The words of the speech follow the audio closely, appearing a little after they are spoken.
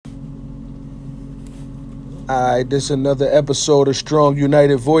Alright, this is another episode of Strong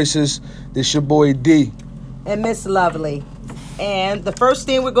United Voices. This your boy D. And Miss Lovely. And the first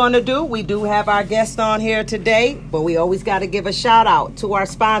thing we're going to do, we do have our guest on here today, but we always got to give a shout out to our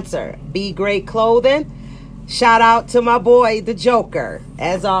sponsor, Be Great Clothing. Shout out to my boy, the Joker,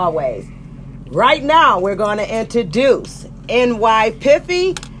 as always. Right now, we're going to introduce NY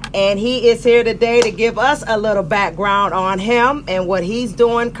Piffy, and he is here today to give us a little background on him and what he's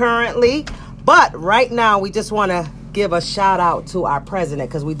doing currently. But right now, we just want to give a shout out to our president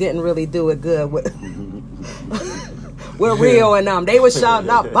because we didn't really do it good with Rio and them. They were shouting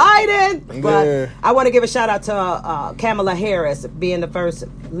out Biden. But I want to give a shout out to Kamala Harris being the first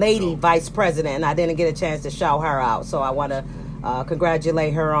lady vice president. And I didn't get a chance to shout her out. So I want to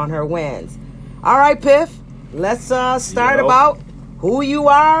congratulate her on her wins. All right, Piff, let's start about who you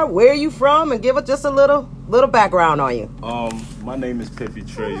are, where you from, and give us just a little background on you. My name is Piffy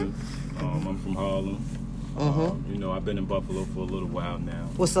Treyu. I'm from Harlem. I've been in Buffalo for a little while now.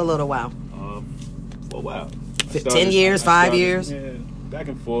 What's a little while? For a while. 10 years, 5 years? Yeah, back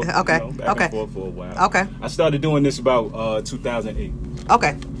and forth. Okay. Back and forth for a while. Okay. I started doing this about 2008.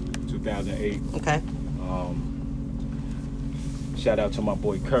 Okay. 2008. Okay. Shout out to my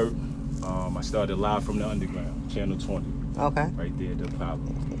boy Kurt. I started live from the underground, Channel 20. Okay. Right there at the Apollo.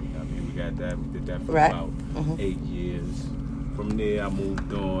 We got that. We did that for right. about 8 years. From there, I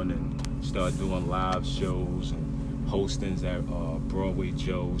moved on and started doing live shows and hostings at Broadway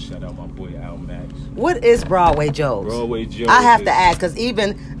Joe. Shout out my boy Al Max. What is Broadway Joe's? Broadway Joe. I have to ask because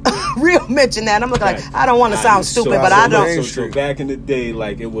even Real mentioned that. I'm looking like I don't want to sound stupid, but I don't. So back in the day,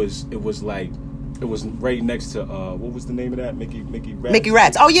 like it was right next to what was the name of that? Mickey Rats. Mickey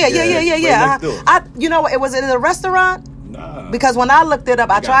Rats. Oh yeah. Right It was in a restaurant. Nah. Because when I looked it up,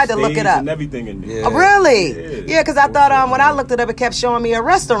 I tried to look it up. And everything in there. Yeah. Oh, really? Yeah, because I thought when I looked it up, it kept showing me a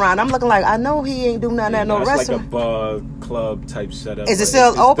restaurant. I'm looking like I know he ain't doing nothing at no restaurant. It's like a bar club type setup. Is it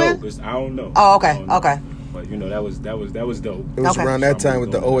still open? I don't know. Oh, okay, okay. But that was dope. It was around that time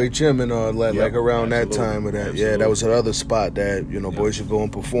with the OHM and all that, like around that time with that. Absolutely. Yeah, that was another spot that boys should go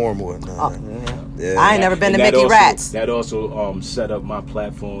and perform with. Yeah. I ain't never been to Mickey Rats. That also set up my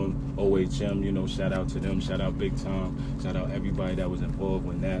platform, OHM. Shout out to them. Shout out Big Tom. Shout out everybody that was involved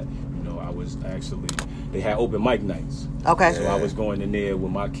with that. I was actually, they had open mic nights. Okay. So I was going in there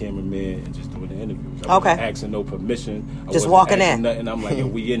with my cameraman and just doing the interviews. I wasn't asking no permission. Just walking in. Nothing. I'm like, yo,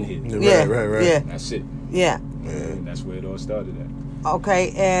 we in here. Right. Yeah. That's it. Yeah. And that's where it all started at.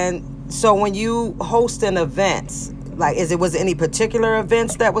 Okay, and so when you hosting events, like, was there any particular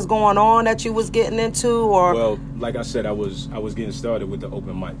events that was going on that you was getting into, or? Well, like I said, I was getting started with the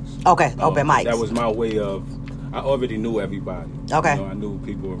open mics. Okay, open mics. That was my way of. I already knew everybody. Okay. I knew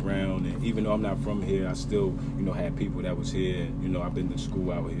people around, and even though I'm not from here, I still, had people that was here. I've been to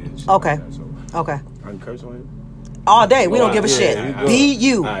school out here. And shit okay. Like that, so okay. I can curse on here. All day. We don't give a shit. Be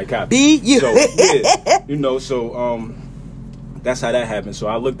you. Be you. So, that's how that happened. So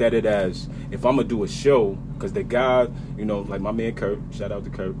I looked at it as, if I'm going to do a show, because the guy, like my man Kurt, shout out to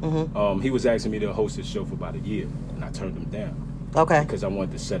Kurt, he was asking me to host his show for about a year, and I turned him down. Okay. Because I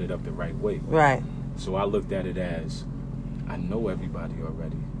wanted to set it up the right way. Right. So I looked at it as, I know everybody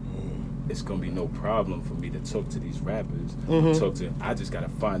already. It's going to be no problem for me to talk to these rappers. I just got to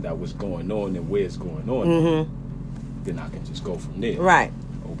find out what's going on and where it's going on. Then I can just go from there. Right.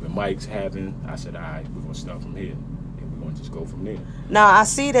 Open mics happen. I said, all right, we're going to start from here. And we're going to just go from there. Now, I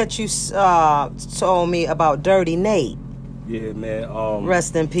see that you told me about Dirty Nate. Yeah, man.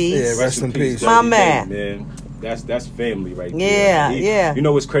 Rest in peace. Yeah, rest in peace. My man. Man. That's family right there. Yeah. You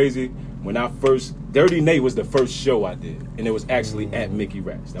know what's crazy? When I first, Dirty Nate was the first show I did. And it was actually at Mickey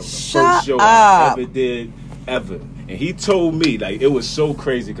Rats. That was the first show I ever did, ever. And he told me, like, it was so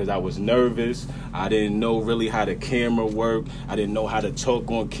crazy because I was nervous. I didn't know really how the camera worked. I didn't know how to talk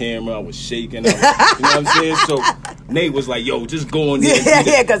on camera. I was shaking. You know what I'm saying? So Nate was like, yo, just go on there.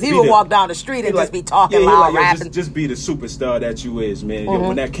 Yeah, because he would walk down the street and just be talking loud, rapping. Just be the superstar that you is, man. Yo,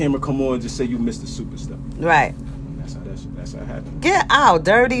 when that camera come on, just say you Mr. Superstar. Right. That's how it happened. Get out,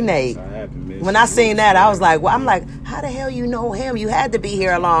 Dirty Nate. That's how it happened, man. When I seen that, I was like, how the hell you know him? You had to be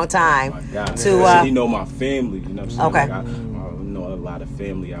here a long time. Oh my God. To he know my family, you know what I'm saying? Okay. Like, I know a lot of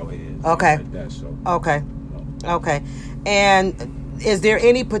family out here. Okay. Like that, so, okay. Okay. And is there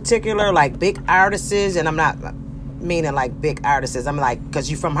any particular, like, big artists, and I'm not meaning like big artists, I'm like, because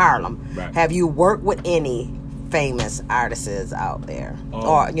you're from Harlem. Right. Have you worked with any famous artists out there?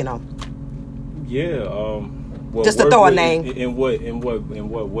 Or, Yeah. Well, just to throw a name. In what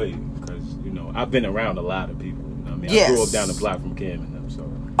way? Because I've been around a lot of people. I grew up down the block from Cam and them.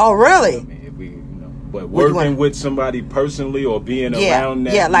 So. Oh really? If we, But working with somebody personally or being around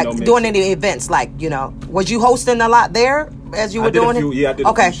that. Yeah, like doing any events, like, was you hosting a lot there as you were doing it? Yeah, I did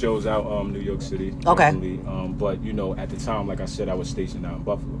a few shows out New York City. Okay. But, at the time, like I said, I was stationed out in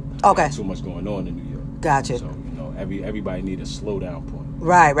Buffalo. Okay. Too much going on in New York. Gotcha. So, everybody need a slowdown point.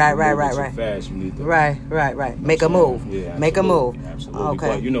 Right. Too fast, you need to. Right. Make a move. Yeah, make a move. Absolutely.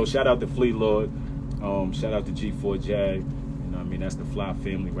 Okay. But, shout out to Fleet Lord. Shout out to G4 Jag. That's the Fly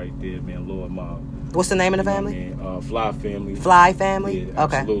family right there, man. Lord Mob. What's the name of the family? Fly family. Fly family? Yeah,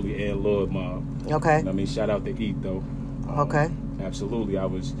 okay. Absolutely. And Lord Mob. Okay. Shout out to Eat though. Okay. Absolutely. I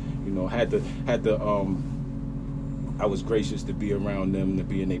was, I was gracious to be around them, to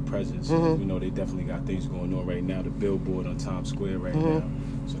be in their presence. Mm-hmm. They definitely got things going on right now. The billboard on Times Square right now.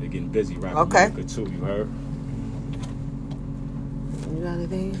 So they're getting busy. Rock America too, you heard? You got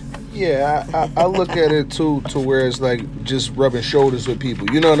anything? Yeah, I look at it too to where it's like just rubbing shoulders with people.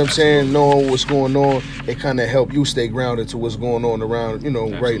 You know what I'm saying? Knowing what's going on, it kind of help you stay grounded to what's going on around,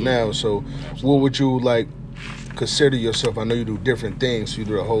 right now. So what would you like consider yourself? I know you do different things. You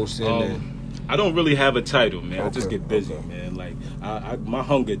do the hosting and... I don't really have a title, man. I just get busy, man. Like, my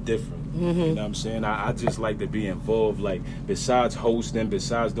hunger different. You know what I'm saying? I just like to be involved. Like, besides hosting,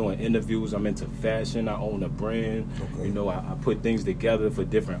 besides doing interviews, I'm into fashion. I own a brand. Okay. I put things together for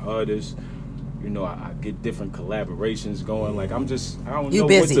different artists. I get different collaborations going. Like, I don't know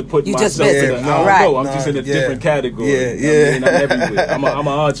busy. what to put you myself just busy. in. I don't know. I'm just in a different category. Yeah. I'm everywhere. I'm an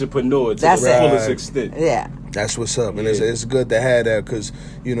entrepreneur to the fullest extent. Yeah. That's what's up, and it's good to have that because,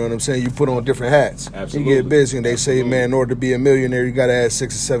 you know what I'm saying, you put on different hats. Absolutely. You get busy, and they say, man, in order to be a millionaire, you got to have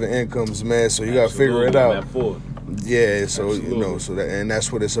 6 or 7 incomes, man, so you got to figure it out. Yeah, so, so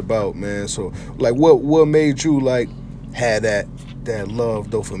that's what it's about, man. So, like, what made you, like, have that love,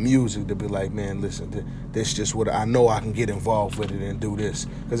 though, for music to be like, man, listen, this just what I know I can get involved with it and do this.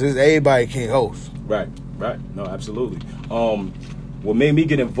 Because everybody can't host. Right. No, absolutely. What made me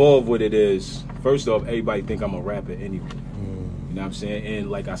get involved with it is, first off, everybody think I'm a rapper anyway. You know what I'm saying?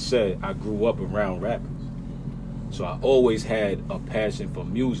 And like I said, I grew up around rappers. So I always had a passion for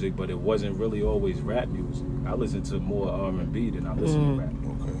music, but it wasn't really always rap music. I listened to more R&B than I listened to rap.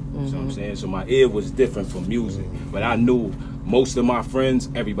 Okay. You know what I'm saying? So my ear was different for music. But I knew most of my friends,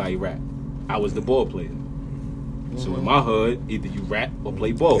 everybody rap. I was the ball player. So in my hood, either you rap or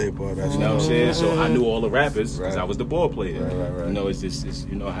play ball. You know what I'm saying? So I knew all the rappers because I was the ball player. Right. It's just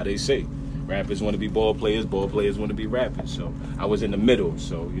how they say. Rappers want to be ball players want to be rappers. So I was in the middle.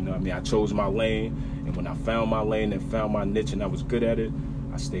 So, I chose my lane. And when I found my lane and found my niche and I was good at it,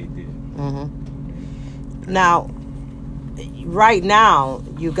 I stayed there. Now, right now,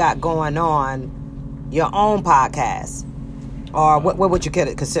 you got going on your own podcast. Or what would you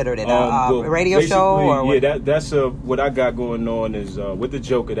consider it? A radio show? Or that's what I got going on is with the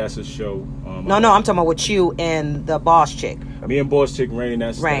Joker. That's a show. No, I'm talking about with you and the Boss Chick. Me and Boss Chick Rain.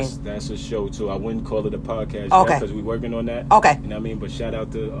 That's a show too. I wouldn't call it a podcast because we're working on that. Okay. You know what I mean? But shout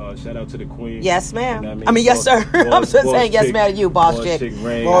out to the Queen. Yes, ma'am. You know I mean, yes, sir. I'm just saying yes, ma'am. To you, Boss Chick.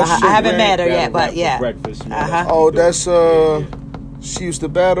 Rain. I haven't met her yet, but yeah. Breakfast. That's She used to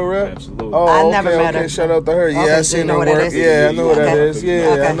battle rap? Absolutely. Oh, I never met her. Shout out to her. Yeah, I seen her work. Yeah, I know what that is.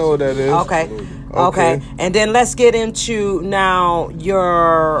 Yeah, I know what that is. Okay. And then let's get into now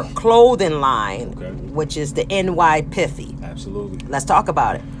your clothing line, which is the NY Piffy. Absolutely. Let's talk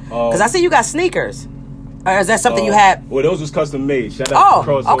about it. Because I see you got sneakers. Or is that something you had? Well, those was custom made. Shout out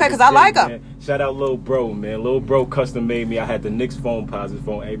to okay, because I like them. Man. Shout out Lil Bro, man. Lil Bro custom made me. I had the Knicks foam posits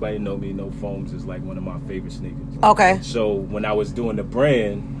phone. Everybody know me. No Foams is like one of my favorite sneakers. Okay. So when I was doing the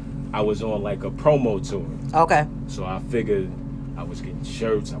brand, I was on like a promo tour. Okay. So I figured I was getting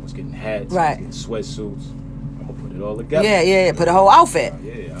shirts, I was getting hats, right. I was getting sweatsuits. I'm gonna put it all together. Yeah. Put a whole outfit.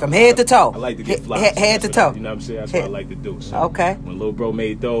 From head to toe. I like to get fly. Head to toe. You know what I'm saying? That's what I like to do. So okay. When Lil Bro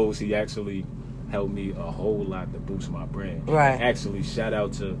made those, he actually helped me a whole lot to boost my brand. Right. And actually, shout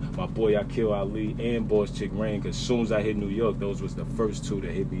out to my boy Akil Ali and Boss Chick Rain, because as soon as I hit New York, those was the first two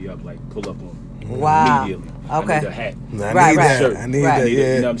to hit me up, like pull up on me. Wow. Immediately. Okay. I need a hat. Right. Shirt. I need that.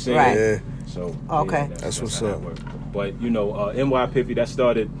 Yeah. You know what I'm saying? Right. Yeah. So okay. That's what's up. But NY Piffy, that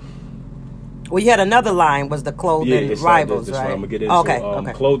started. Well, you had another line, was the Clothing Rivals, that's right? What I'm gonna get into.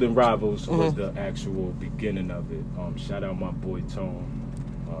 Okay. Clothing Rivals was the actual beginning of it. Shout out my boy Tone.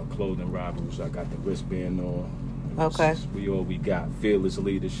 Clothing Rivals. I got the wristband on. Okay. We all we got. Fearless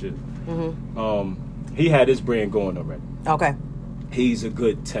leadership. He had his brand going already. Okay. He's a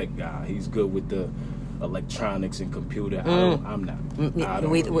good tech guy. He's good with the electronics and computer. I'm not.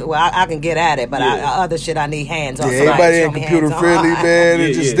 I can get at it, but other shit I need hands on. Yeah, everybody ain't computer friendly, man.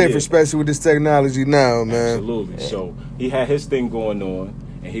 It's just different, especially with this technology now, man. Absolutely. So he had his thing going on,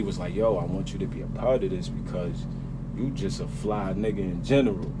 And he was like, yo, I want you to be a part of this because you just a fly nigga in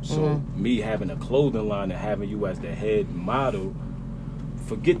general. So me having a clothing line and having you as the head model,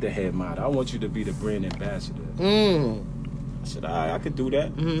 forget the head model. I want you to be the brand ambassador. I said, all right, I could do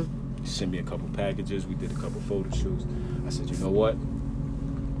that. Send me a couple packages. We did a couple photo shoots. I said, you know what?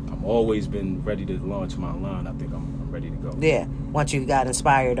 I'm always been ready to launch my line. I think I'm ready to go. Yeah, once you got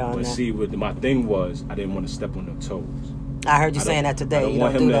inspired on but that. see, what my thing was, I didn't want to step on their toes. I heard you saying that today. I don't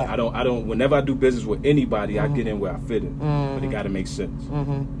want him to. I don't. Whenever I do business with anybody, I get in where I fit in. But it got to make sense. You know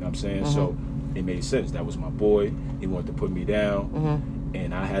what I'm saying? So it made sense. That was my boy. He wanted to put me down,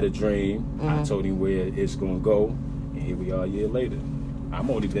 and I had a dream. I told him where it's gonna go, and here we are a year later. I'm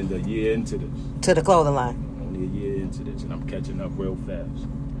only been a year into this. To the clothing line. Only a year into this, and I'm catching up real fast.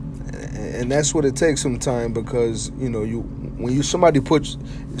 And that's what it takes sometimes, because you know, when somebody puts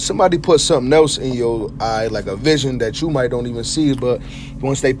something else in your eye, like a vision that you might don't even see, but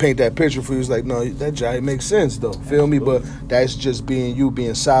once they paint that picture for you, it's like, no, that jive makes sense though. Feel me? But that's just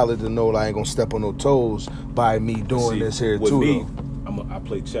being solid to know I ain't gonna step on no toes by me doing this here with too. Me, I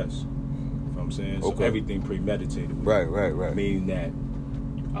play chess. You know what I'm saying? So everything premeditated. Right. Meaning that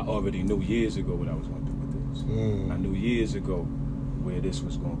I already knew years ago what I was gonna do with this. I knew years ago where this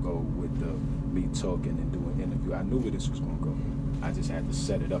was going to go with me talking and doing an interview. I knew where this was going to go. I just had to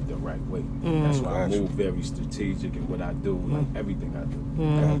set it up the right way. That's why I move very strategic in what I do, like everything I do.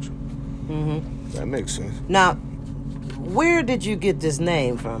 Gotcha. That makes sense. Now, where did you get this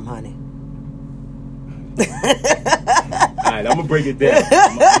name from, honey? All right, I'm going to break it down.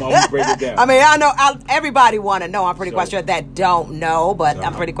 I'm going to break it down. I mean, I know everybody want to know. I'm pretty quite sure that don't know, but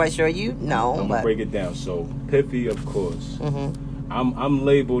I'm pretty quite sure you know. I'm going to break it down. So, Piffy, of course. I'm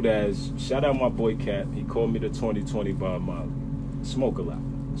labeled as, shout out my boy Cat. He called me the 2020 Bob Marley. Smoke a lot.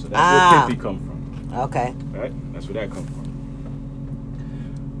 So that's where Piffy come from. Okay. Right? That's where that come from.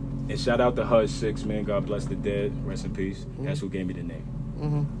 And shout out to Hud 6, man. God bless the dead. Rest in peace. That's who gave me the name.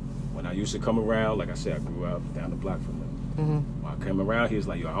 When I used to come around, like I said, I grew up down the block from him. When I came around, he was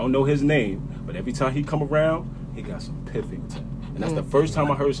like, yo, I don't know his name, but every time he come around, he got some piffing to him. And that's the first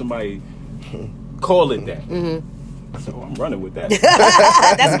time I heard somebody call it that. So I'm running with that.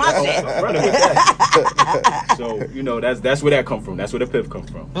 That's my shit. I'm running with that. So, you know, that's where that come from. That's where the piff come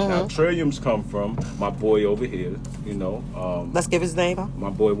from. Now, Trilliums come from my boy over here, you know. Let's give his name. My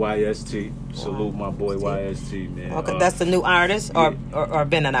boy YST. Salute my boy YST, man. Okay, that's the new artist or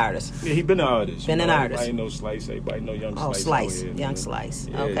been an artist? Yeah, he been an artist. Been an artist. Everybody know Slice. Everybody know Young Slice. Oh, Slice. Here, Young Slice.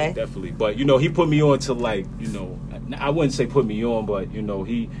 Yeah, okay. Definitely. But, you know, he put me on to, like, you know, I wouldn't say put me on, but, you know,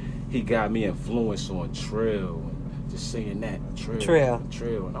 he got me influenced on Trill. Just saying that Trill,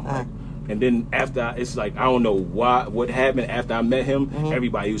 and I'm like, and then after it's like I don't know what happened after I met him.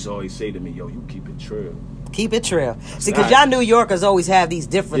 Everybody used to always say to me, "Yo, you keep it Trill." Keep it Trill. See, because y'all New Yorkers always have these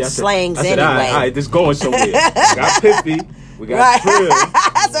different slangs I said, anyway. All right, this going somewhere. We got Piffy, we got Trill.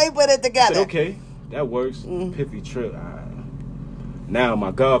 So he put it together. I said, okay, that works. Piffy Trill. Now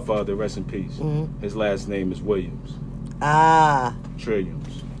my godfather, rest in peace. His last name is Williams.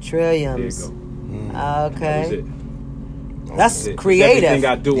 Trilliums. There you go. Okay. That was it. That's creative. Everything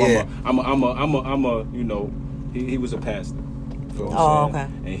I do, Yeah. I'm a, you know, he was a pastor. You know what I'm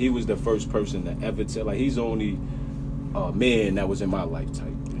saying? And he was the first person to ever tell, like, he's the only man that was in my life type.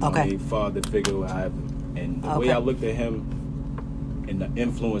 You know what I mean? Father figure, and the way I looked at him and the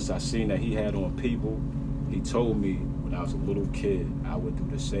influence I seen that he had on people, he told me when I was a little kid, I would do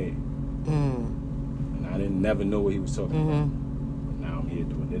the same. And I didn't never know what he was talking about. Now I'm here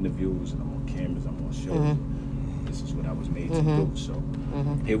doing interviews, and I'm on cameras, I'm on shows. This is what I was made to do. So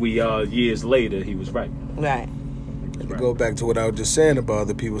here we are years later, he was right. Right. To go back to what I was just saying about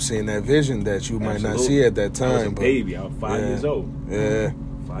the people seeing that vision that you might not see at that time. I was a baby. I was 5 years old. Yeah.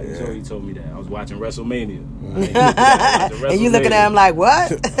 5 years old, he told me that. I was watching WrestleMania. And you looking at him like,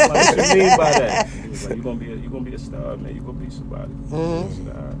 what? I'm like, what you mean by that? He was like, you're gonna be a star, man. You're gonna be somebody.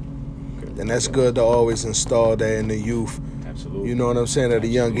 And that's good to always install that in the youth. Absolutely. You know what I'm saying? At a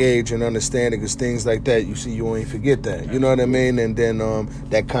young age and understanding, because things like that, you see, you ain't forget that. You know what I mean? And then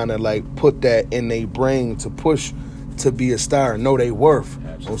that kind of like put that in their brain to push to be a star, know they worth.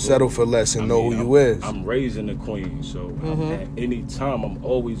 Don't settle for less and know who you is. I'm raising the queen, so at any time I'm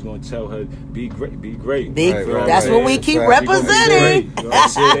always gonna tell her, be great, be great. That's what we keep representing. You know what I'm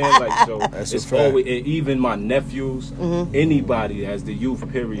saying? Like, so that's it's always, and even my nephews, anybody as the youth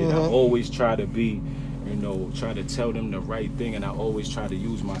period, I always try to be, you you know, try to tell them the right thing, and I always try to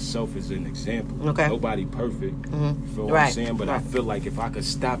use myself as an example. Okay. Nobody perfect. You feel what I'm saying? But I feel like if I could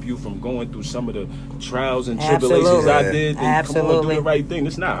stop you from going through some of the trials and tribulations I did, then come on, do the right thing.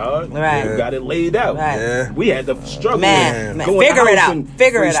 It's not hard. Right. You got it laid out. Right. Yeah. We had to struggle. Man. Figure it out.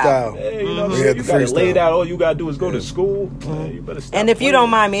 Figure it out. Hey, you know what I'm saying? You got it laid out. All you got to do is go to school. You better stop. And if you don't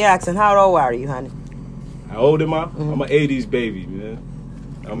mind me asking, how old are you, honey? How old am I? I'm an 80s baby, man.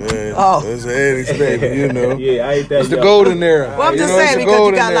 It's an 80s baby, you know. Yeah, I ain't that. It's the golden era. Well, I'm just saying because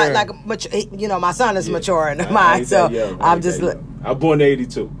you got like you know, my son is mature in mind, so I'm just. I'm born in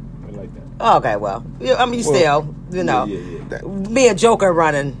 82. I like that. Okay, well, I mean, you still, you know, me and Joker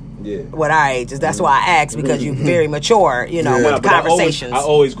running. Yeah. What our ages. That's why I asked, because you're very mature, you know, with the conversations. I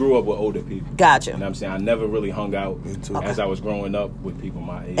always grew up with older people. Gotcha. You know what I'm saying? I never really hung out as I was growing up with people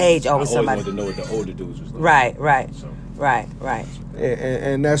my age. Always I always somebody. wanted to know what the older dudes was like. Right. So. Right.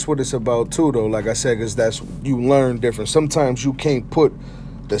 And that's what it's about too, though. Like I said, because that's, you learn different. Sometimes you can't put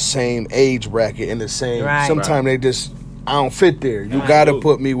the same age bracket in the same. Right. Sometimes they just, I don't fit there. You got to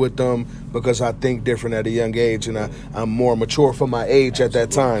put me with them because I think different at a young age, and I'm more mature for my age at that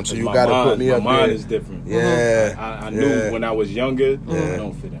time. So you got to put me up there. My mind is different. Yeah. I knew when I was younger, I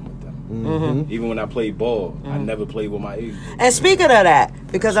don't fit in with them. Even when I played ball, I never played with my age. And speaking of that,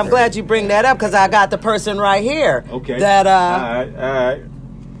 because I'm glad you bring that up, because I got the person right here. Okay. That all right.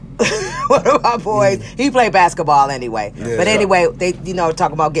 One of my boys, he played basketball anyway. Yeah. But anyway, they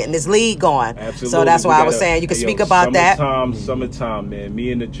talking about getting this league going. Absolutely. So that's why I was saying you can speak about that. Summertime, man.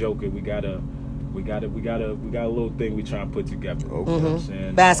 Me and the Joker, we got a little thing we try and put together. Okay. You know what I'm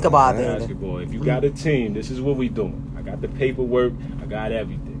saying? Basketball. If you got a team, this is what we doing. I got the paperwork. I got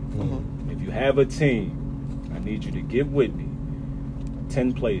everything. If you have a team, I need you to get with me.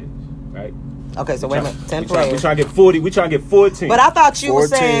 10 players, right? Okay, so wait a minute, 10 players. We try to get 40. We try to get 14. But I thought you were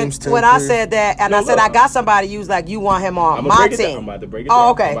saying when I said that, and I said I got somebody. You was like, you want him on my team. I'm about to break it down.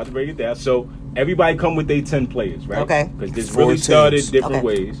 Oh, okay. I'm about to break it down. So everybody come with their 10 players, right? Okay. Because this really started different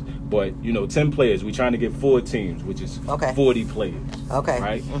ways. But, 10 players. We're trying to get 4 teams, which is 40 players. Okay.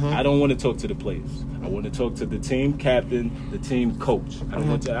 Right? I don't want to talk to the players. I want to talk to the team captain, the team coach. I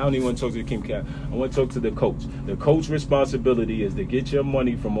don't even want to talk to the team captain. I want to talk to the coach. The coach responsibility is to get your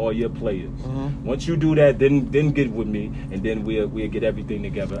money from all your players. Once you do that, then get with me, and then we'll get everything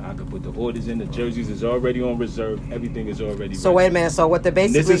together. I can put the orders in. The jerseys is already on reserve. Everything is already So ready. Wait a minute. So what the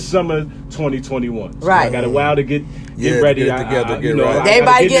basically... This is summer 2021. So right. I got a while to get ready. Get together, get ready.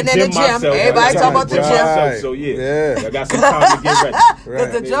 Everybody getting in the gym. Everybody talking about the gym. Myself, so I got some time to get ready.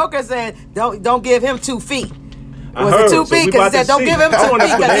 Because the Joker said, don't give him 2 feet. Was it 2 feet? Because he said, don't give him 2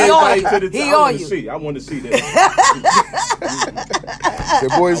 feet because he on you. I want to see that. The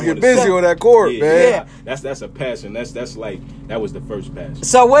boys get busy on that court, man. Yeah. That's a passion. That's like, that was the first passion.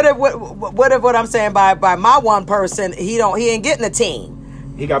 So what if what I'm saying by my one person, he ain't getting a team.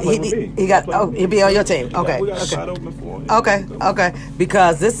 He got played with me. He'll be on your team. Okay. We got a shot open for him. Okay.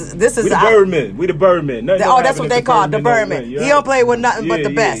 Because this is we the Birdmen. That's what they call the Birdmen. He don't play with nothing but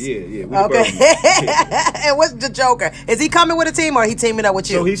the best. Yeah. Okay. And what's the Joker? Is he coming with a team or he teaming up with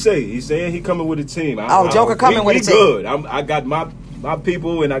you? So he's saying he coming with a team. Joker coming with a team. Good. I got my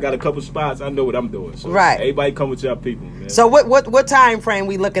people, and I got a couple spots. I know what I'm doing. So everybody come with your people, man. So what time frame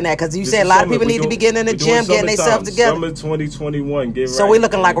we looking at? Because you said a lot of people need to be getting in the gym, getting themselves together. Summer 2021. Get so we're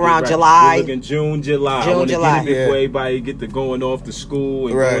looking like around July. We're looking June, July. I want to get it before everybody get to going off to school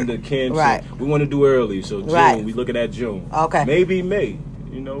and going to camp. Right. So we want to do early. So June, we looking at June. Okay. Maybe May.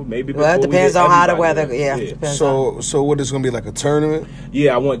 Maybe before it depends on how the weather. Yeah. So what is going to be like a tournament?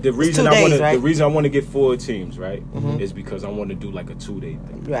 Yeah, the reason I want to get 4 teams, right, is because I want to do like a 2-day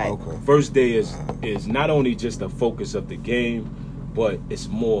thing. Right. Okay. First day is not only just a focus of the game, but it's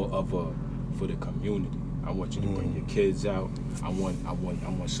more of for the community. I want you to bring your kids out. I want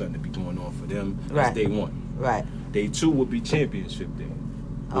something to be going on for them. That's day 1. Right. Day 2 will be championship day,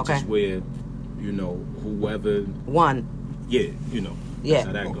 which is where whoever won. Yeah, That's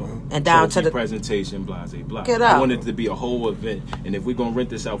how that goes. And down to the presentation, blah, blah. Get I want it to be a whole event. And if we're going to rent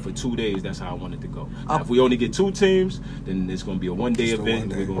this out for 2 days, that's how I want it to go. Now, if we only get 2 teams, then it's going to be a 1-day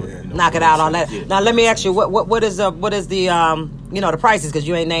event. We're going to knock it out on that. Yeah. Now, let me ask you, what is the the prices? Because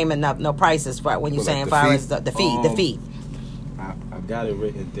you ain't naming no prices for when you're saying far as the fee. I got it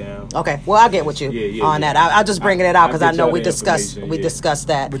written down. Okay, well, I'll get with you on that. I'll just bring it out because I know we discussed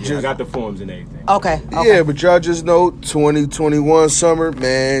that. But I got the forms and everything. Okay. Yeah, but y'all just know 2021 summer,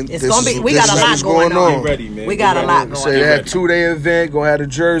 man. It's gonna be. We got a lot going on. Get ready, man. We got a lot going on. Say that 2-day event, gonna have the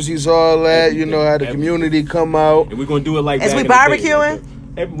jerseys, all that. Have the community come out. And we're gonna do it like. Is we barbecuing?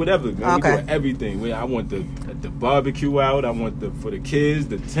 whatever, man. Okay. We doing everything. I want the barbecue out. I want for the kids,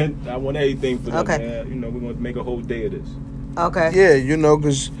 the tent. I want everything for them, man. You know, we want to make a whole day of this. Okay. Yeah, you know,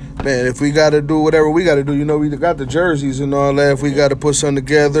 because, man, if we got to do whatever we got to do, you know, we got the jerseys and all that. If we got to put something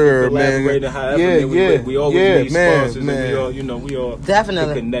together, or, man. We always need sponsors, and we all, you know, we all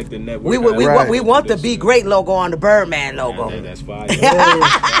definitely connect and network. We want the Be Great logo on the Birdman logo. That's fine. You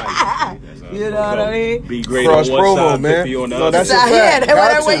know what I mean? Be Great cross on one promo, side, man. On the no, other. that's a fact. Yeah,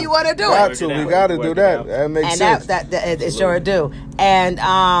 whatever way you want to do it. We got to do that. That makes sense. And that it sure do. And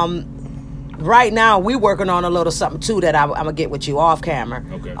right now, we working on a little something too that I'm gonna get with you off camera.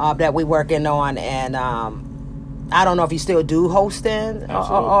 Okay. That we working on, and I don't know if you still do hosting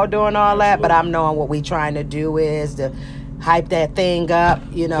or doing all that, but I'm knowing what we trying to do is to hype that thing up.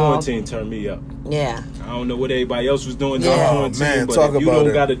 You know, quarantine turned me up. Yeah. I don't know what everybody else was doing during quarantine, man, but if you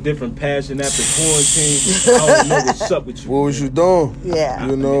don't got a different passion after quarantine, I don't know what's up with you. What was you doing? Yeah.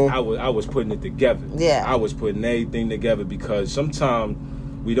 You know, I was putting it together. Yeah. I was putting everything together because sometimes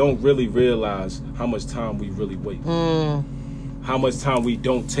we don't really realize how much time we really waste. How much time we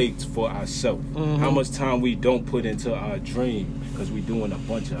don't take for ourselves. How much time we don't put into our dream because we doing a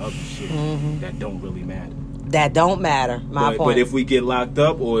bunch of other shit that don't really matter. That don't matter. My point. But if we get locked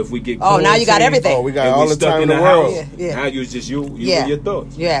up or if we get now you got everything. We got all the time in the world. Now you just you and your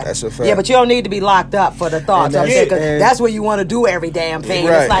thoughts. Yeah, that's a fact. Yeah, but you don't need to be locked up for the thoughts. That's where you want to do every damn thing.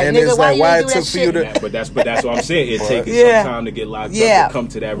 Right. It's like, and nigga, why you do that shit? But that's what I'm saying. It takes some time to get locked up to come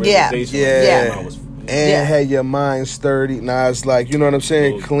to that realization. Yeah. And had your mind sturdy. Now it's like, you know what I'm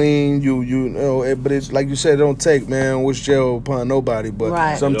saying, clean. You know, but it's like you said, it don't take, man. Wish jail upon nobody.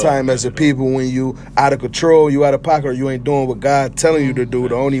 But sometimes as a people, when you out of control, you out of pocket, or you ain't doing what God telling you to do,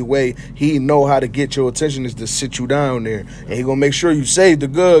 the only way He know how to get your attention is to sit you down there, and He gonna make sure you save the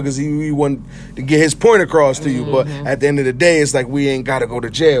good because he want to get His point across to you. But at the end of the day, it's like we ain't gotta go to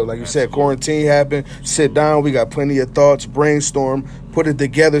jail. Like you said, quarantine happened. Sit down. We got plenty of thoughts. Brainstorm. Put it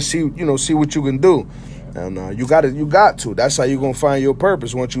together. See what you can do. And you got to. That's how you gonna find your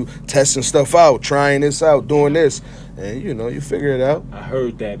purpose. Once you testing stuff out, trying this out, doing this, and you figure it out. I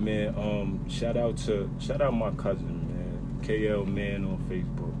heard that, man. Shout out my cousin, man, KL Man on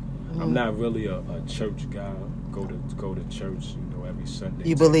Facebook. I'm not really a church guy. Go to church, every Sunday.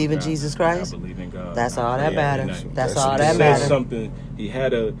 You believe in Jesus Christ? I believe in God. That's all that matters. That's all that matters. matters. Something he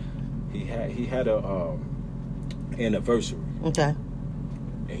had a anniversary. Okay.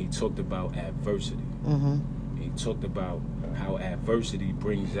 And he talked about adversity. He talked about how adversity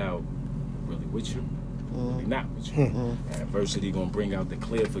brings out really with you, really not with you. Adversity gonna bring out the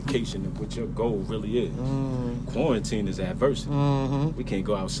clarification of what your goal really is. Quarantine is adversity. We can't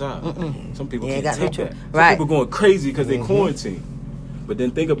go outside. Some people can't take that. Some people going crazy because they quarantine. But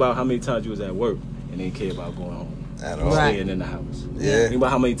then think about how many times you was at work and they didn't care about going home. At all. Staying in the house. Yeah. Think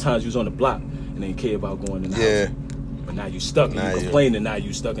about how many times you was on the block and they didn't care about going in the house. But now you stuck and you complaining. Now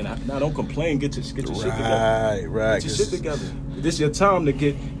you stuck and now don't complain. Get your shit together. Right. Get your shit together. This your time to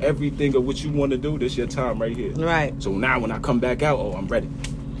get everything of what you want to do. This your time right here. Right. So now when I come back out, I'm ready.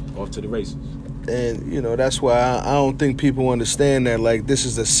 Off to the races. And that's why I don't think people understand that. Like, this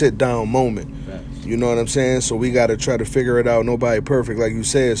is a sit down moment. You know what I'm saying? So we got to try to figure it out. Nobody perfect, like you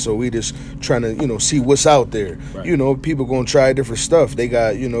said. So we just trying to, see what's out there. Right. People going to try different stuff. They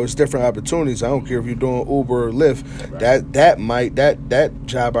got, it's different opportunities. I don't care if you're doing Uber or Lyft. Right. That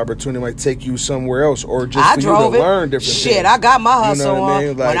job opportunity might take you somewhere else, or just for you to learn different things. I got my hustle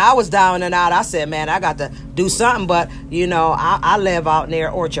on. Like, when I was down and out, I said, man, I got to do something. But, I live out near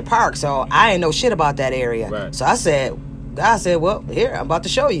Orchard Park, so I ain't know shit about that area. Right. So God said, well, here, I'm about to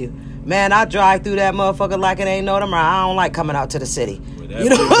show you. Man, I drive through that motherfucker like it ain't no tomorrow. I don't like coming out to the city. You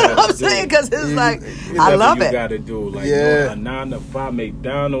know what I'm saying? Because it's like, I love it. You got to do, like, a 9 to 5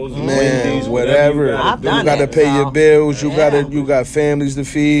 McDonald's, Wendy's, whatever. You got to pay your bills. You got families to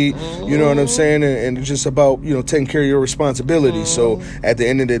feed. You know what I'm saying? And it's just about, taking care of your responsibilities. So at the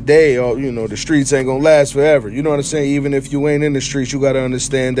end of the day, the streets ain't going to last forever. You know what I'm saying? Even if you ain't in the streets, you got to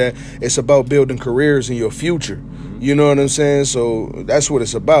understand that it's about building careers in your future. You know what I'm saying? So that's what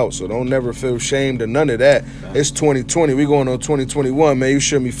it's about. So don't never feel ashamed or none of that. It's 2020. We going on 2021, man. You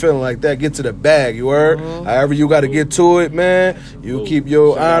shouldn't be feeling like that. Get to the bag, you heard? However you got to get to it, man. You keep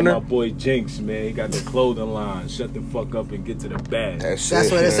your honor. My boy Jinx, man. He got the clothing line. Shut the fuck up and get to the bag. That's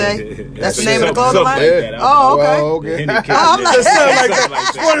what it say? That's the name of the clothing line? Okay. I'm not saying like that.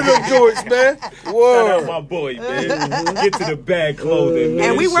 It's one of them joints, man. Whoa. Shout out my boy, man. Get to the bag clothing, man.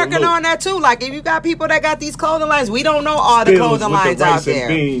 And we working on that, too. Like, if you got people that got these clothing lines, we don't know all the clothing lines out there.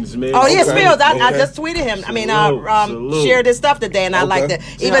 Beans, man. Oh yeah, Spills. I just tweeted him. Salute. Shared his stuff today, and I liked it.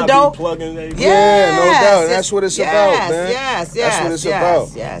 Even though, no doubt. That's what it's about, man. Yes, that's what it's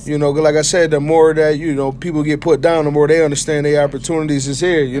about. Yes. You know, like I said, the more that people get put down, the more they understand their opportunities is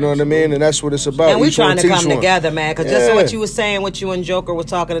here. You know what I mean? And that's what it's about. And we're trying to come together, man. Because just what you were saying, what you and Joker was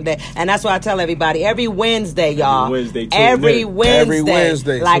talking today, and that's why I tell everybody every Wednesday, y'all. Every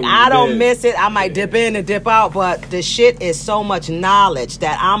Wednesday. Like I don't miss it. I might dip in and dip out, but the shit is so much knowledge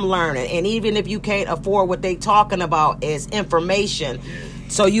that I'm learning. And even if you can't afford what they talking about is information.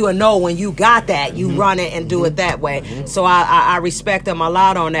 So you will know when you got that, you run it and do it that way. So I respect them a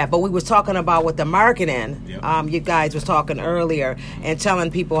lot on that. But we was talking about with the marketing. You guys was talking earlier and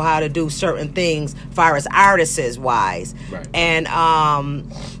telling people how to do certain things as far as artists wise. Right. And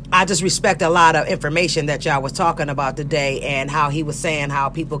I just respect a lot of information that y'all was talking about today, and how he was saying how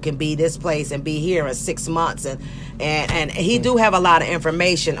people can be this place and be here in 6 months, and he do have a lot of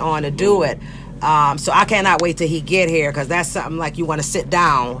information on to do it. So I cannot wait till he get here, because that's something like you want to sit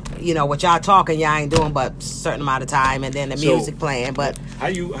down. You know, what y'all talking, y'all ain't doing but a certain amount of time, and then the music playing. But how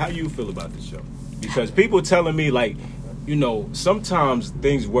you feel about the show? Because people telling me, like, you know, sometimes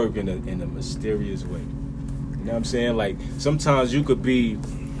things work in a mysterious way. You know what I'm saying? Like, sometimes you could be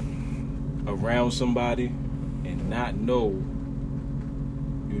around somebody and not know,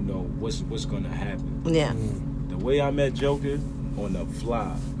 you know, what's gonna happen. Yeah. The way I met Joker on the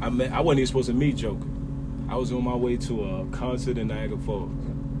fly, I wasn't even supposed to meet Joker. I was on my way to a concert in Niagara Falls.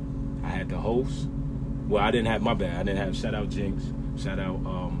 I had the host. Well, I didn't have shout out Jinx, shout out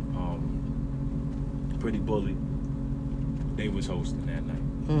Pretty Bully. They was hosting that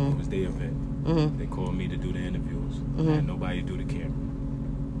night. It was their event. They called me to do the interviews. I had nobody to do the camera.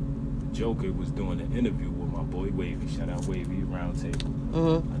 Joker was doing an interview with my boy Wavy. Shout out Wavy, Round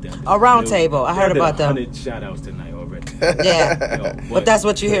Table. A Round Table. I heard about them. 100 shout outs tonight already. Yeah. But that's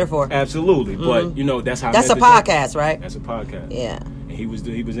what you're here for. Absolutely. But, you know, that's how that's a podcast, right? That's a podcast. Yeah. And he was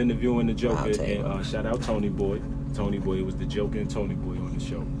interviewing the Joker. And shout out Tony Boy. Tony Boy, it was the Joker and Tony Boy on the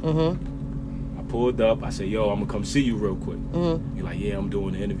show. I pulled up. I said, yo, I'm going to come see you real quick. He's like, yeah, I'm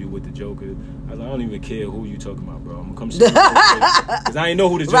doing an interview with the Joker. I was like, I don't even care who you talking about, bro. I'm going to come see you because I didn't know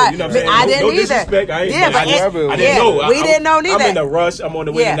who the Joker, right. You know what I'm saying? I didn't no either. Disrespect. I didn't know. We didn't know neither. I'm in a rush. I'm on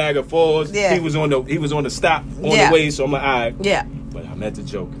the way to Niagara Falls. Yeah. He was on the stop on the way, so I'm like, all right. Yeah. But I met the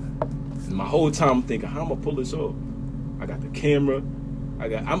Joker. And my whole time I'm thinking, how am I pull this off? I got the camera.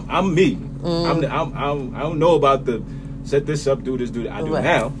 I'm me. I don't know about the set this up, do this, do that. I do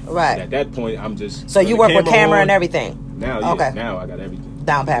now. Right. At that point, I'm just. So you work with camera and everything? Now, yeah. Now I got everything.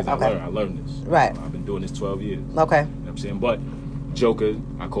 Down pat. Okay. I learned this. Right. I've been doing this 12 years. Okay. You know what I'm saying? But Joker,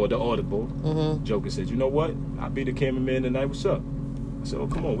 I called the audible. Joker said, you know what? I'll be the cameraman tonight. What's up? I said, oh,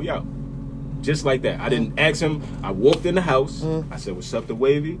 come on, we out. Just like that. I didn't ask him. I walked in the house. I said, what's up to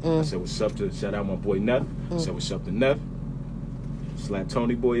Wavy? I said, what's up to, shout out my boy Neff. I said, what's up to Neff? Slapped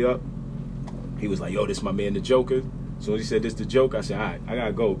Tony Boy up. He was like, yo, this my man, the Joker. So he said, this the joke. I said, all right, I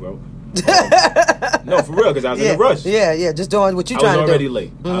gotta go, bro. No, for real, because I was in a rush. Yeah, just doing what you trying to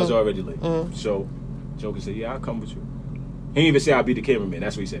do. I was already late. So Joker said, yeah, I'll come with you. He didn't even say I'll be the cameraman.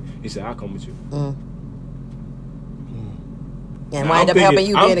 That's what he said. He said, I'll come with you. And wind up helping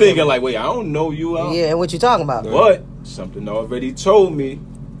you. I'm thinking like, wait, I don't know you. Yeah, and what you talking about? But something already told me,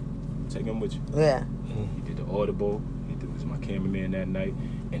 take him with you. Yeah. He did the audible. He was my cameraman that night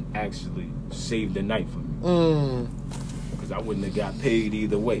and actually saved the night for me. Because I wouldn't have got paid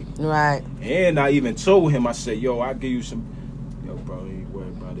either way. Right. And I even told him, I said, yo, I'll give you some, yo, bro, ain't worried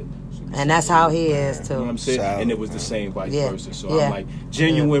about it. And that's how he is, too. You know what I'm saying? And it was the same vice versa. So Yeah. I'm like,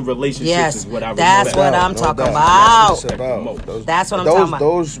 genuine relationships is what I remember. That's what I'm talking about. That's what I'm talking about.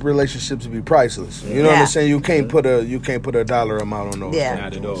 Those relationships be priceless. You know what I'm saying? You can't put a dollar amount on those. Yeah.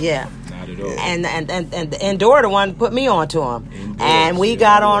 Not at all. Yeah. Not at all. And Endor, the one put me on to him. And we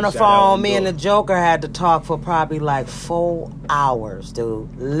got on the phone. Me and the Joker had to talk for probably like 4 hours,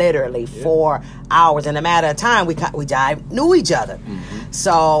 dude. Literally 4 hours. In a matter of time, we knew each other.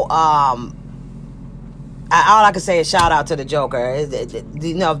 So, all I can say is shout out to the Joker.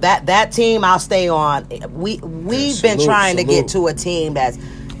 You know, that team I'll stay on. We've been trying to get to a team that's,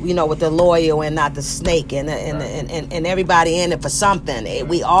 you know, with the loyal and not the snake and everybody in it for something.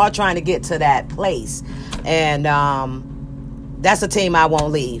 We all trying to get to that place. And that's a team I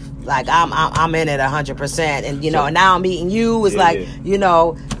won't leave. Like I'm in it 100%. And you know, and now I'm meeting you. It's you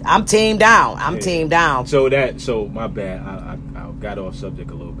know, I'm team down. I'm team down. So my bad. I got off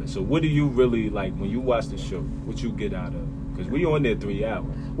subject a little bit. So what do you really like when you watch the show? What you get out of because we on there 3 hours.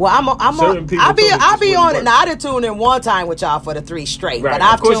 Well, I'll be on it. Now, I didn't tune in one time with y'all for the 3 straight, right. but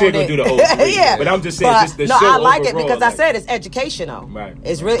I've of course tuned you in. Do the whole 3, yeah, but I'm just saying, just the show I like overall, it because I said it's educational. Right.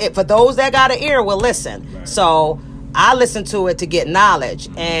 It's really for those that got an ear will listen. Right. So I listen to it to get knowledge,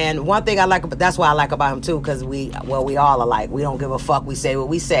 and one thing I like, that's why I like about him too, because we all are like, we don't give a fuck. We say what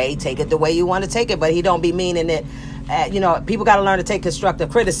we say. Take it the way you want to take it, but he don't be meaning it. People got to learn to take constructive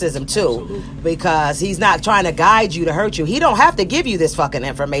criticism too. Absolutely. Because he's not trying to guide you to hurt you. He don't have to give you this fucking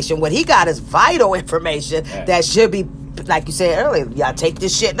information. What he got is vital information that should be, like you said earlier, y'all take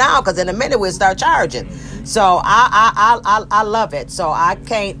this shit now because in a minute we'll start charging. So I love it. So I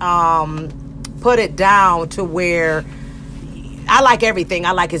can't put it down to where I like everything.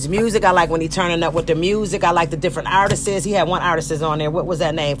 I like his music. I like when he turning up with the music. I like the different artists. He had one artist on there. What was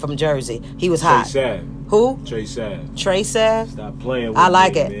that name from Jersey? He was hot. Who? Trey Sav. Trey Sav? Stop playing with I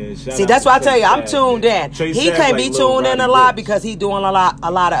like me, it. Man. See, that's why I tell you, I'm tuned in. He can't be tuned in a lot because he doing a lot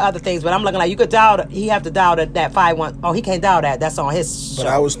of other things. But I'm looking like you could dial. He have to dial that 51. Oh, he can't dial that. That's on his show.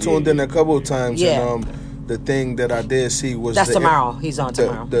 But I was tuned in a couple of times. Yeah. And, the thing that I did see was that's tomorrow. He's on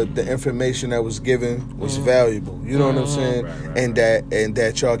tomorrow. The information that was given was valuable. You know what I'm saying? Right. And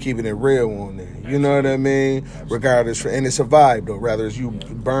that y'all keeping it real on there. You know what I mean? Regardless, and it's a vibe though. Rather it's you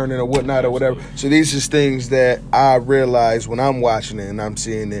burning or whatnot or whatever. So these is things that I realize when I'm watching it and I'm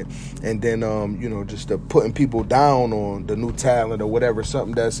seeing it, and then just putting people down on the new talent or whatever,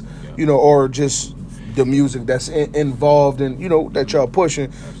 something that's or just the music that's involved in, that y'all pushing.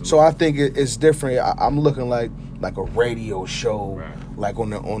 Absolutely. So I think it's different. I'm looking like a radio show, right. Like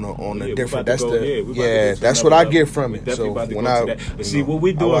on a different. That's that's what I get from it. So but see, what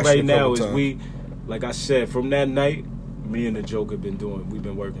we're doing right now is like I said, from that night, me and the Joker we've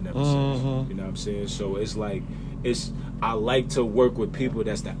been working ever since. You know what I'm saying? So it's like I like to work with people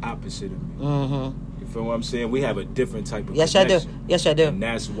that's the opposite of me. You feel what I'm saying? We have a different type of connection. Yes, I do. And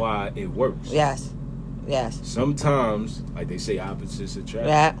that's why it works. Yes. Sometimes, like they say, opposites attract.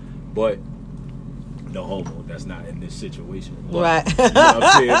 Yeah. But no homo. That's not in this situation. But, right. You know what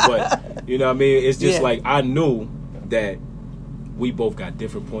I'm saying? But you know what I mean? It's just like I knew that we both got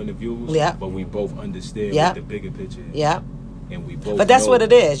different point of views. Yeah. But we both understand what the bigger picture is. Yeah. And we both. But that's what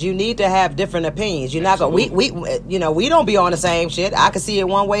it is. You need to have different opinions. You're Absolutely. Not going. We don't be on the same shit. I could see it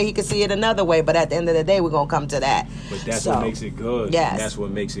one way, he could see it another way. But at the end of the day, we're gonna come to that. But that's what makes it good. Yes. And that's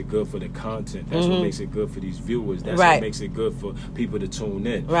what makes it good for the content. That's what makes it good for these viewers. That's what makes it good for people to tune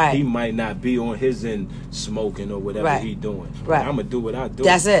in. Right. He might not be on his end smoking or whatever he doing. Right. I'm gonna do what I do.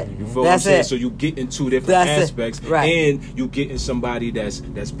 That's it. You feel what I'm saying? So you get in two different aspects, right. And you get in somebody that's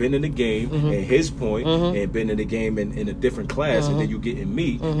been in the game at his point and been in the game in a different class, and then you get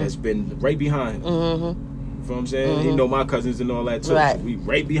me that's been right behind him. You know what I'm saying? He know my cousins and all that too. Right. So we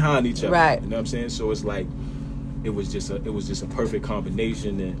right behind each other. Right. You know what I'm saying? So it's like it was just a perfect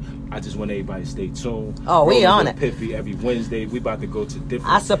combination, and I just want everybody to stay tuned. Oh, we on it. Piffy every Wednesday. We about to go to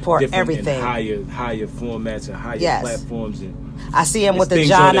different. I support everything. And higher formats and higher platforms and. I see him with the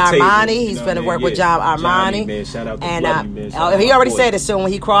John Armani. He's going to work with John Armani. Johnny, man. Shout out to and Bloody, man. He already said it soon.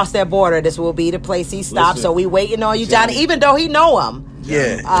 When he crossed that border, this will be the place he stops. So we waiting on you, Johnny. Even though he know him.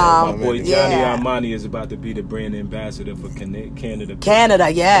 My boy Johnny Armani is about to be the brand ambassador for Canada. Canada,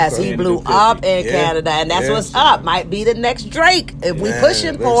 yes. He blew up in Canada, and that's what's up. Might be the next Drake if we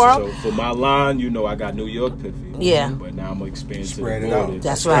pushing for him. So for my line, I got New York Piffy. Yeah. But now I'm going to expand to the border.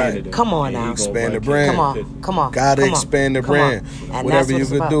 That's right. Canada. Come on now. Expand the brand. Come on. Gotta expand the brand. And whatever you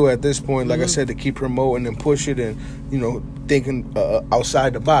could do at this point, like I said, to keep promoting and push it and, thinking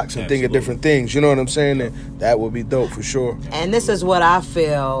outside the box and thinking different things. You know what I'm saying? And that would be dope for sure. And this is what I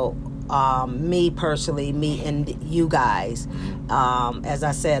feel, me personally, meeting you guys. As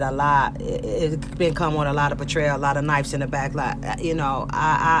I said, a lot, it's been come with a lot of betrayal, a lot of knives in the back. Like,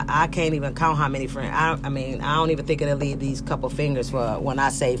 I can't even count how many friends. I don't even think it'll leave these couple fingers for when I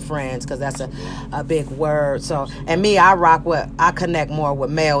say friends, because that's a big word. So, and me, I connect more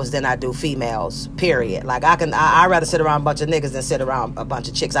with males than I do females, period. Like, I'd rather sit around a bunch of niggas than sit around a bunch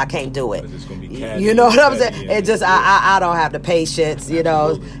of chicks. I can't do it. You know what I'm saying? It just, I don't have the patience,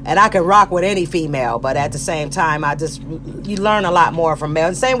 and I can rock with any female, but at the same time, you learn a lot more from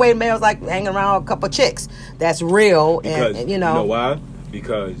males. The same way males like hanging around a couple chicks. That's real. Because, and you know why?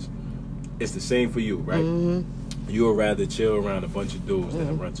 Because it's the same for you, right? You would rather chill around a bunch of dudes than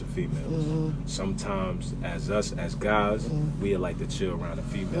a bunch of females. Sometimes, as guys, we like to chill around a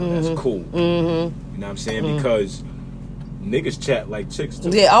female that's cool. You know what I'm saying? Because niggas chat like chicks too.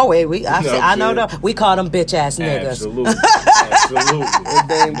 Yeah, I know we call them bitch ass niggas. Absolutely.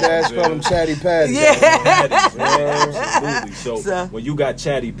 Dame Dash call them chatty patties. Absolutely. So when you got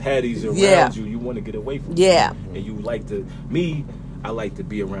chatty patties around you want to get away from them. And you like to, I like to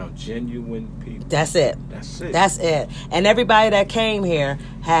be around genuine people. That's it. And everybody that came here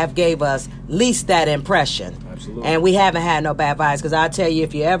gave us least that impression. Absolutely. And we haven't had no bad vibes, because I tell you,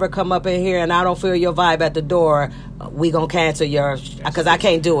 if you ever come up in here and I don't feel your vibe at the door, we gonna cancel because I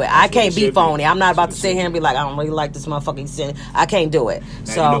can't do it. I can't be phony. I'm not about to sit here and be like, I don't really like this motherfucking sin. I can't do it.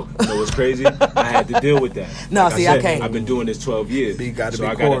 Now, you know what's crazy? I had to deal with that. No, like I can't. I've been doing this 12 years. You got to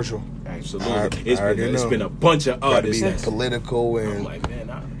be cordial. Absolutely. It's been a bunch of artists that's political, and I'm like, man,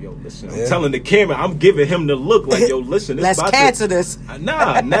 listen. I'm telling the camera, I'm giving him the look like, yo, listen, let's cancel this.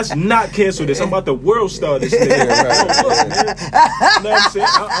 Nah, let's not cancel this. I'm about to world star this nigga. You know what I'm saying?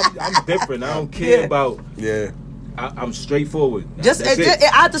 I'm different. I don't care about. I'm straightforward.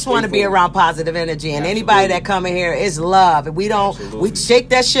 I just want to be around positive energy, and anybody that come in here is love. And we shake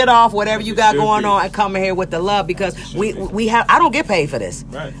that shit off, whatever you got going on, and come in here with the love, because I don't get paid for this.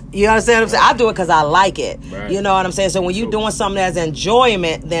 Right. You understand what I'm saying? I do it because I like it. Right. You know what I'm saying? So when you're doing something as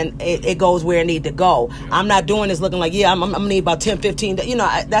enjoyment, then it goes where it need to go. Yeah. I'm not doing this looking like, I'm gonna need about 10, 15.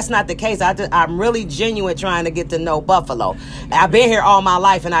 That's not the case. I'm really genuine trying to get to know Buffalo. I've been here all my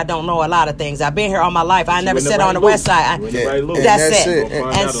life, and I don't know a lot of things. I've been here all my life. I never sat on the West Side. That's it.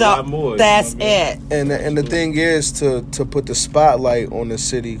 And so that's it. And the thing is to put the spotlight on the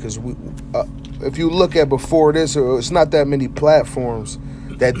city, because if you look at before this, it's not that many platforms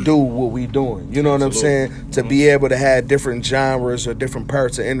that do what we doing. You know what I'm saying? To be able to have different genres or different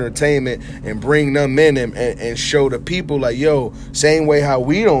parts of entertainment and bring them in and show the people like, yo, same way how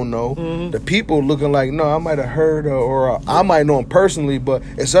we don't know, the people looking like, no, I might have heard or I might know them personally, but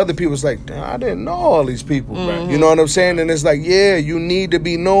it's other people's like, damn, I didn't know all these people. You know what I'm saying? And it's like, yeah, you need to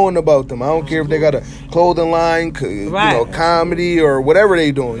be knowing about them. I don't care if they got a clothing line, comedy or whatever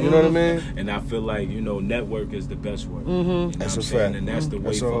they doing. You know what I mean? And I feel like, network is the best work. You know that's what a fact. And that's the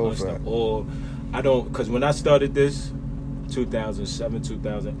way for us to all. I don't, because when I started this, 2007,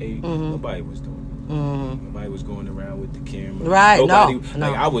 2008, nobody was doing it. Nobody was going around with the camera. Right, nobody,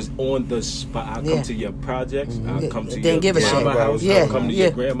 Like, I was on the spot. I'll come to your projects. I'll come to your grandma's house. I'll come to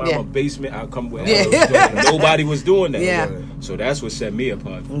your grandma's basement. I'll come where I was doing. Nobody was doing that. So that's what set me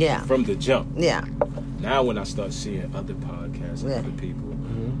apart from the jump. Now when I start seeing other podcasts and other people,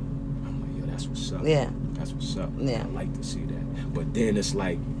 I'm like, yo, that's what's up. That's what's up. I like to see that. But then it's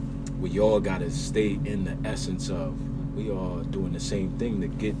like, we all got to stay in the essence of, we all doing the same thing to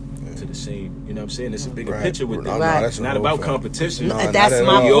get to the same, you know what I'm saying? It's a bigger picture with that. It's not about competition. That's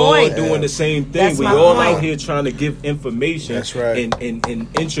my point. We all doing the same thing. We all out here trying to give information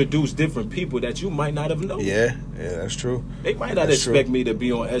and introduce different people that you might not have known. Yeah, that's true. They might not expect me to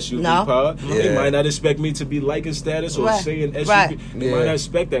be on SUV Pod. They might not expect me to be liking status or saying SUV. They might not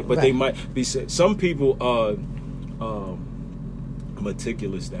expect that, but they might be. Some people are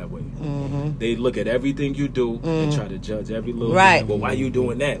meticulous that way. They look at everything you do and try to judge every little thing. Well, why you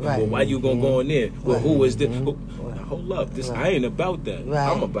doing that? Well, why you gonna go in there? Well, who is this? Hold up, I ain't about that.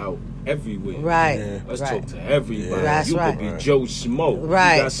 I'm about everywhere. Let's talk to everybody. You could be Joe Schmo. You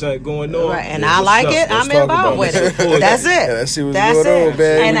got something going on. And I like it. I'm involved with it. That's it. Let's see what's going on,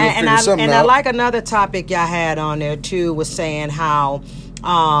 man. And I like another topic y'all had on there too, was saying how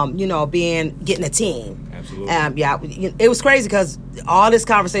getting a team. Absolutely. It was crazy because all this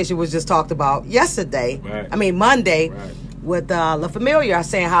conversation was just talked about yesterday. Monday, with La Familia,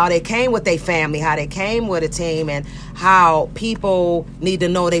 saying how they came with their family, how they came with a team, and how people need to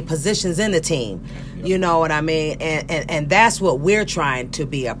know their positions in the team. You know what I mean? And that's what we're trying to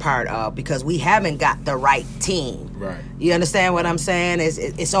be a part of, because we haven't got the right team. Right. You understand what I'm saying?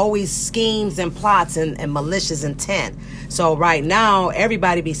 It's always schemes and plots and malicious intent. So right now,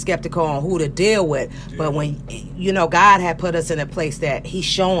 everybody be skeptical on who to deal with. But when, God had put us in a place that he's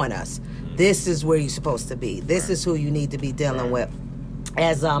showing us, this is where you're supposed to be. This is who you need to be dealing with.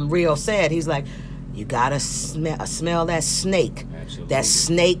 As Rio said, he's like, you gotta smell that snake. Absolutely. That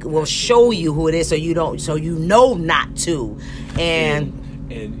snake will show you who it is, so you know not to. And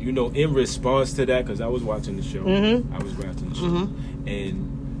in response to that, because I was watching the show, and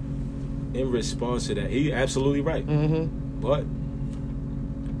in response to that, he absolutely right. But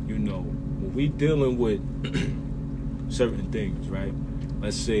when we dealing with certain things, right?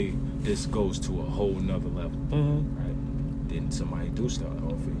 Let's say this goes to a whole nother level, right? Then somebody do start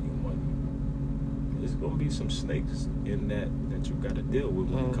offering you money. There's gonna be some snakes in that you got to deal with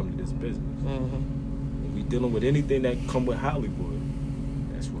when it comes to this business. When we dealing with anything that come with Hollywood,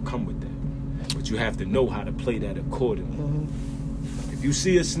 that's what come with that. But you have to know how to play that accordingly. If you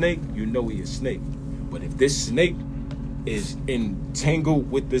see a snake, you know he a snake. But if this snake is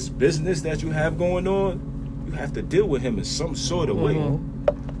entangled with this business that you have going on, you have to deal with him in some sort of way.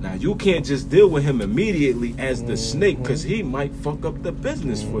 Now, you can't just deal with him immediately as the snake, because he might fuck up the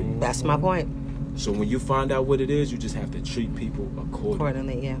business for you. That's my point. So when you find out what it is, you just have to treat people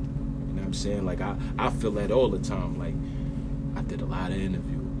accordingly. Yeah. You know what I'm saying? Like, I feel that all the time. Like, I did a lot of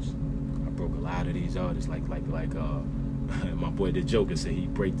interviews. I broke a lot of these artists. Like my boy The Joker said he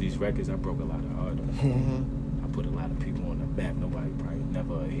break these records. I broke a lot of artists. I put a lot of people on the map nobody probably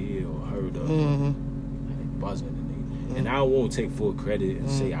never heard or heard of. Like, buzzing. And I won't take full credit and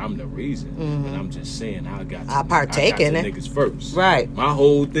say I'm the reason, but I'm just saying I got to niggas first. Right. My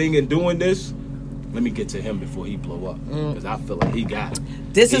whole thing in doing this, let me get to him before he blow up, because I feel like he got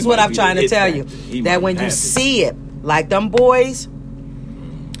it. This is what I'm trying to tell you, that when you see it, like them boys,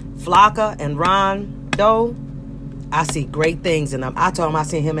 Flocka and Rondo, I see great things in him. I told him I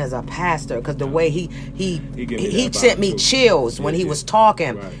seen him as a pastor, because the way he sent me chills when he was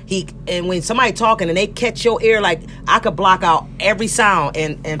talking. Right. And when somebody talking and they catch your ear, like I could block out every sound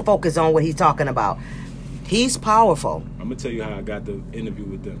and focus on what he's talking about. He's powerful. I'm gonna tell you how I got the interview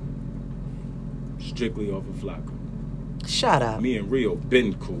with them. Strictly off of Flocka. Shut up. Me and Rio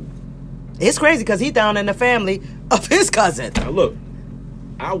been cool. It's crazy because he's down in the family of his cousin. Now look,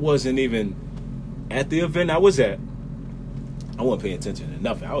 I wasn't even at the event I was at. I wasn't paying attention to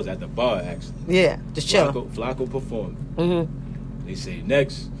nothing. I was at the bar, actually. Yeah, just chilling. Flocka performed. They say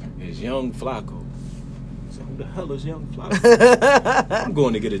next is Young Flocka. So who the hell is Young Flocka? I'm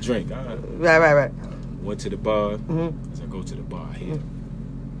going to get a drink. Right. Went to the bar. As I go to the bar here.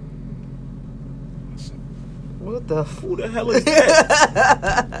 I said, what the? Who the hell is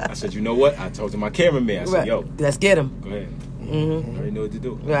that? I said, you know what? I talked to my cameraman. I said, yo, let's get him. Go ahead. You already know what to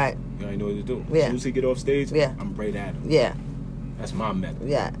do. Right. You already know what to do. Yeah. As soon as he get off stage, I'm right at him. Yeah. That's my method.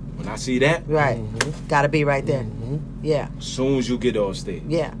 Yeah. When I see that, gotta be right there. Yeah. As soon as you get off stage.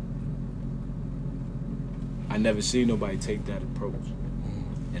 Yeah. I never seen nobody take that approach.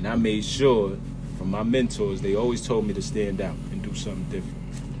 And I made sure from my mentors, they always told me to stand out and do something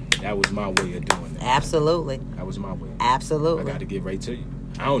different. That was my way of doing it. Absolutely. That was my way. Absolutely. I got to get right to you.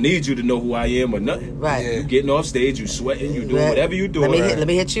 I don't need you to know who I am or nothing. Right. You getting off stage, you sweating, you doing whatever you doing. Let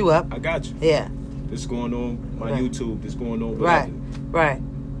me hit you up. I got you. Yeah. This going on my YouTube. This going on. Right. Right.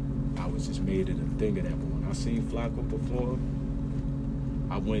 I was just made it a thing of that. But when I seen Flocka perform,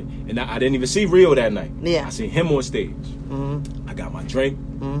 I went and I didn't even see Rio that night. Yeah. I seen him on stage. I got my drink.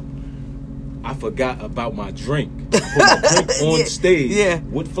 I forgot about my drink. I put my drink on stage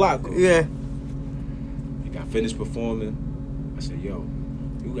with Flocka. Yeah. He got finished performing. I said, yo,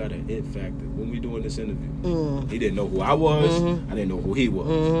 you got an it factor. When we doing this interview, he didn't know who I was. I didn't know who he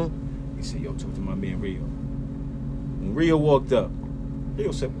was. He said, yo, talk to my man Rio. When Rio walked up,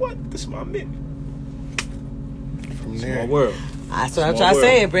 Rio said, what? This is my man. From there. Small world. That's what I'm trying to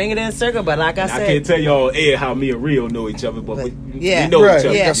say. Bring it in circle, but like I said, I can't tell y'all how me and Rio know each other, but we know each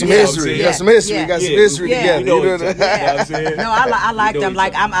other. Got some history. Got some history. Got some history together. You know what I'm saying? No, I like them.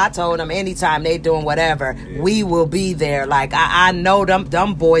 Like I told them, anytime they doing whatever, we will be there. Like I know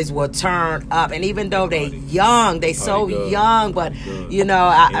them boys will turn up, and even though they young, they so young, but you know,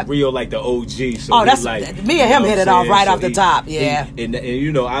 and Rio like the OG. So that's like, me and him hit it off right off the top. Yeah, and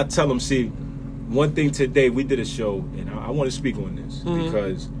you know, I tell him, see, one thing today we did a show, and I want to speak on this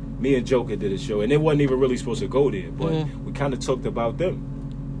because me and Joker did a show, and it wasn't even really supposed to go there, but we kind of talked about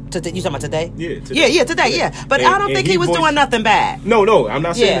them. You talking about today? Yeah, today. Yeah, today, yeah. But I don't think he was doing nothing bad. No, I'm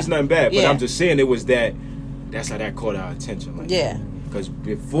not saying it's nothing bad, but I'm just saying it was that's how that caught our attention. Like, because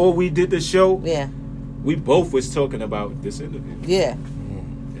before we did the show, we both was talking about this interview. Yeah.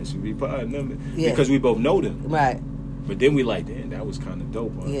 That should be part of them. Because we both know them. Right. But then we like, damn, that was kind of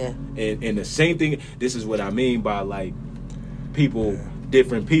dope. Huh? Yeah. And the same thing, this is what I mean by like people,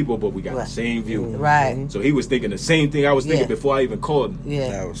 different people, but we got the same view. Right. So he was thinking the same thing I was thinking before I even called him. Yeah.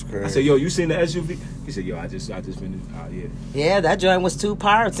 That was crazy. I said, yo, you seen the SUV? He said, yo, I just finished. Yeah, that joint was 2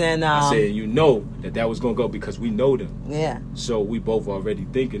 parts. And I said, you know that was going to go because we know them. Yeah. So we both already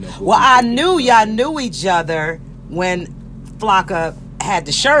thinking of Well, I knew y'all knew each other when Flocka had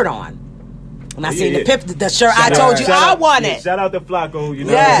the shirt on. When I seen the shirt, I told you I want it. Shout out to Flocka, you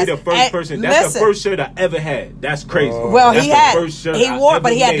know, he the first person. That's the first shirt I ever had. That's crazy. Well, he wore it,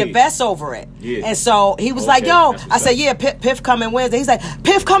 but he had the vest over it. Yeah. And so he was like, yo, I said, yeah, Piff coming Wednesday. He's like,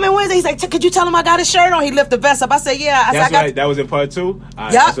 Piff coming Wednesday. He's like, could you tell him I got his shirt on? He lifted the vest up. I said, yeah. I said, right. That was in part 2?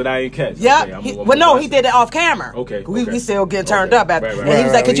 That's what I didn't catch. Yeah. Okay, well, no, he did it off camera. Okay. We still getting turned up after. And he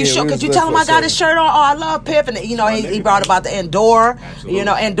was like, could you tell him I got his shirt on? Oh, I love Piff. And, you know, he brought about the Endora. You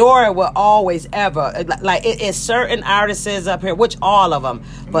know, Endora will always ever. Like it's certain artists up here, which all of them,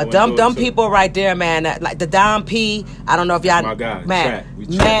 but dumb people right there, man. Like the Don P. I don't know if y'all, my guy, man,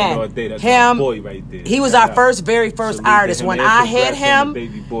 all day. That's him. My boy right there. He was our very first artist. When I hit him,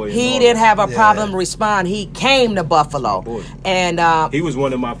 he didn't have a problem respond. He came to Buffalo, and he was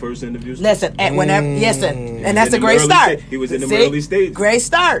one of my first interviews. Listen, and that's a great start. He was in the early stages. Great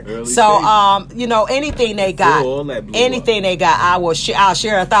start. So, you know, anything they got, I will. I'll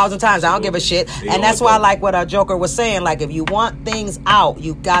share 1,000 times. I don't give a shit. And that's why I like what our Joker was saying. Like, if you want things out,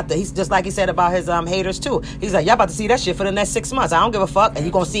 you got to. He's just like he said about his haters too. He's like, y'all about to see that shit for the next 6 months. I don't give a fuck. And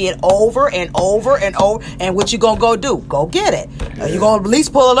you're gonna see it over and over and over. And what you gonna go do? Go get it. You gonna at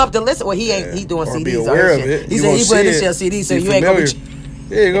least pull it up to listen. Well, he ain't. He doing CDs or shit. He said he put this shit on CDs, so you ain't gonna be.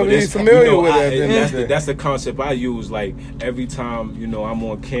 Yeah, you're gonna be familiar with that. That's the concept I use. Like every time, you know, I'm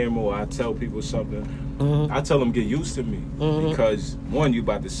on camera or I tell people something, I tell them get used to me because one, you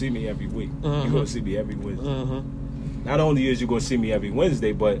about to see me every week. You're gonna see me every Wednesday. Not only is you gonna see me every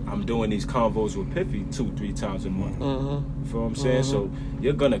Wednesday, but I'm doing these convos with Piffy 2-3 times a month. You feel what I'm saying? So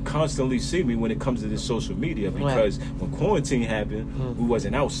you're gonna constantly see me when it comes to this social media because when quarantine happened, we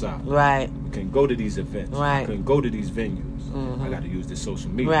wasn't outside. Right. We couldn't go to these events. Right. We couldn't go to these venues. I got to use this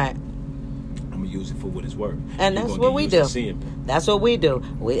social media. Right. I'm gonna use it for what it's worth. And that's what we do. That's what we do.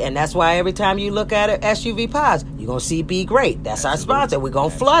 And that's why every time you look at it, SUV Pods, you're gonna see Be Great. That's our sponsor. We're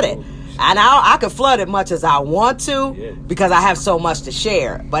gonna flood it. And I can flood it much as I want to because I have so much to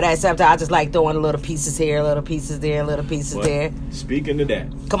share. But at the same time, I just like throwing little pieces here, little pieces there, little pieces there. Speaking of that,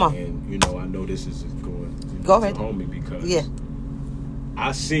 come on. And you know, I know this is going. Go ahead, homie, because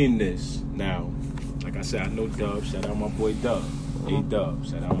I seen this now. Like I said, I know Dub. Shout out my boy Dub. A-Dub.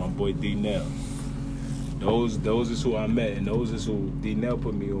 Shout out my boy D-Nell. Those is who I met, and those is who D-Nell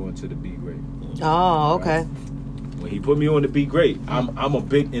put me on to the Be Great. Oh, okay. Right? When he put me on to Be Great, I'm a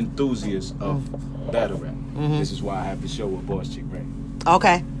big enthusiast of battle rap. This is why I have the show with Boss Chick Rain.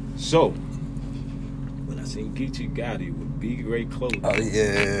 Okay. So, when I seen Geechee Gotti with Be Great clothing. Oh,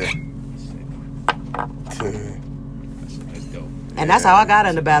 yeah. That's dope. And that's how I got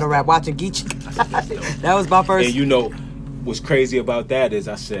into battle rap, watching Geechee. That was my first. And you know, what's crazy about that is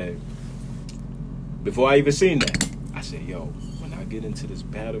I said, before I even seen that, I said, yo, when I get into this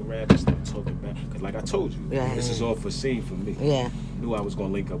battle rap and start talking about, because like I told you, this is all foreseen for me. Yeah. I knew I was going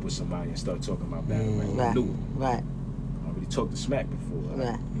to link up with somebody and start talking about battle rap. Right. I knew it. Right. I already talked to Smack before.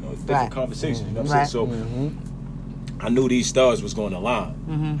 Right. You know, different conversations. You know what I'm saying? So I knew these stars was going to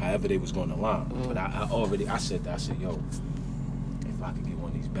line, however they was going to line. But I said, yo, if I could get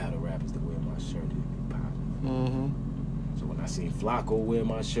one of these battle rappers to wear my shirt, it'd be popping. So when I seen Flacco wear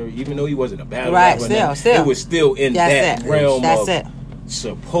my shirt, even though he wasn't a battle rapper, it was still in that realm of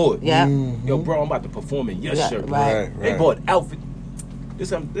support. Yeah. Yo, bro, I'm about to perform in your shirt. Right. They bought outfit.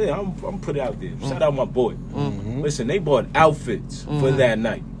 I'm put it out there. Shout out my boy. Listen, they bought outfits for that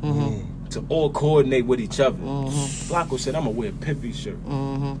night to all coordinate with each other. Flacco said, I'm gonna wear a Pimpy shirt.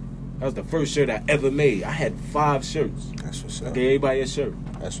 That was the first shirt I ever made. I had 5 shirts. That's what's up. I gave everybody a shirt.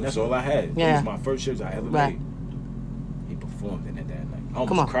 That's all I had. Yeah. It was my first shirts I ever made. He performed in it that night. I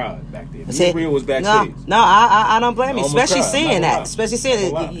almost cried back there. See, Real was backstage. No, I don't blame you. Especially cried, seeing that. Especially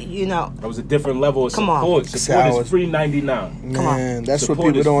seeing it, you know. That was a different level of support. Support is free 99. Man, that's what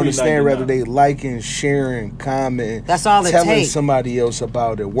people don't understand. Whether they liking, sharing, commenting, that's all it telling takes. Somebody else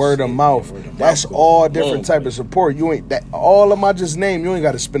about it, word of mouth. That's all different type of support. You ain't that all of my just name. You ain't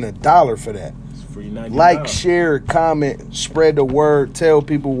got to spend $1 for that. It's free 99. Like, share, comment, spread the word, tell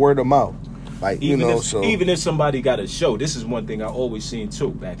people word of mouth. Like, even if somebody got a show, this is one thing I always seen too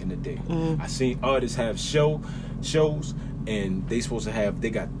back in the day. I seen artists have shows, and they supposed to have,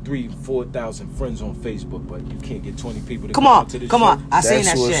 they got 3,000-4,000 friends on Facebook, but you can't get 20 people to come to the show. Come on, I seen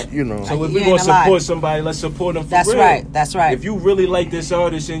that shit. You know. So if we're gonna support somebody, let's support them for real. That's right. If you really like this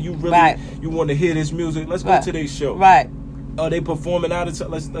artist and you really you want to hear this music, let's go to their show. Right. Are they performing out of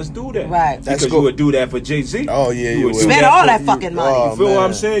time? Let's do that. Right. Because you would do that for Jay-Z. Oh, yeah, you would. Spend all that fucking money. You feel what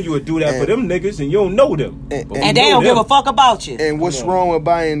I'm saying? You would do that for them niggas and you don't know them. And they don't give a fuck about you. And what's wrong with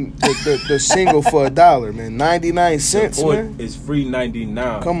buying the single for $1, man? 99 cents, man? It's free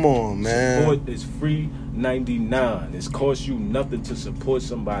 99. Come on, man. Support is free 99. It's cost you nothing to support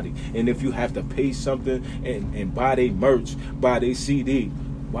somebody. And if you have to pay something and buy their merch, buy their CD,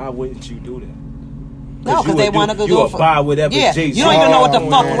 why wouldn't you do that? No, because they want to go do it. Buy whatever Jay-Z. You don't even know what the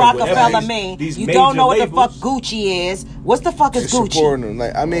fuck Rockefeller mean. You don't know what the fuck Gucci is. What's the fuck is Gucci? Supporting them.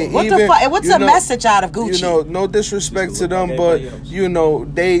 Like, I mean, what the fuck? What's the message out of Gucci? You know, no disrespect to them, but you know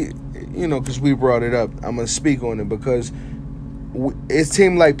they, you know, because we brought it up. I'm gonna speak on it because it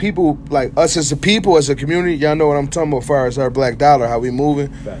seemed like people, like us as a people, as a community, y'all know what I'm talking about. As far as our Black Dollar, how we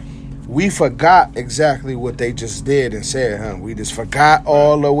moving. Right. we forgot exactly what they just did and said, huh? We just forgot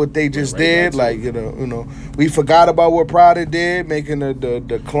all of what they just did. Like, you know, we forgot about what Prada did, making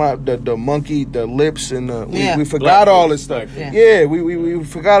the monkey, the lips, and we forgot all this stuff. Yeah, we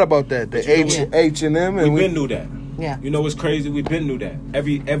forgot about that. The H&M, and we been knew that. Yeah. You know what's crazy? We been knew that.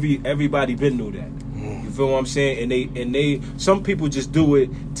 Everybody been knew that. You feel what I'm saying? And they some people just do it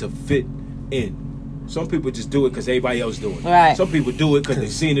to fit in. Some people just do it because everybody else doing it. Right. Some people do it because they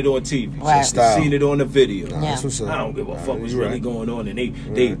seen it on TV. Right. They seen it on the video. Yeah. I don't give a fuck what's really going on. And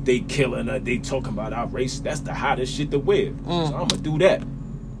they killing her. They talking about our race. That's the hottest shit to wear. So I'm gonna do that.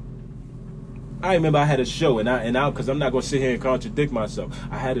 I remember I had a show and I because I'm not gonna sit here and contradict myself.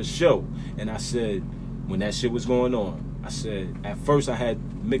 I had a show and I said when that shit was going on, I said at first I had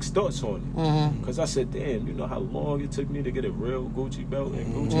mixed thoughts on it because I said, damn, you know how long it took me to get a real Gucci belt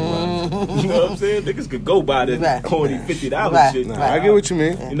and Gucci watch. You know what I'm saying? Niggas could go buy the corny $50 shit. I get what you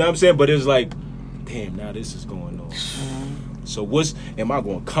mean. You know what I'm saying? But it's like, damn, now this is going on. So am I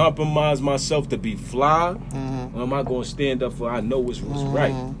going to compromise myself to be fly, or am I going to stand up for I know what's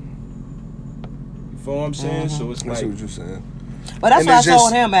right? You feel what I'm saying? So it's I see like, what you're saying. But that's what I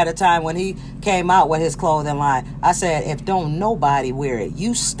told him at a time when he came out with his clothing line. I said, if don't nobody wear it,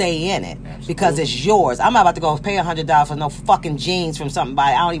 you stay in it. Absolutely. Because it's yours. I'm not about to go pay $100 for no fucking jeans from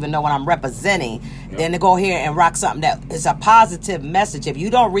somebody I don't even know what I'm representing. Yep. Then to go here and rock something that is a positive message. If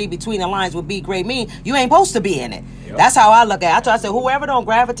you don't read between the lines what Be Great mean, you ain't supposed to be in it. Yep. That's how I look at it. I said, whoever don't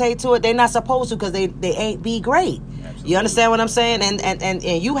gravitate to it, they not supposed to because they ain't be great. You understand what I'm saying? And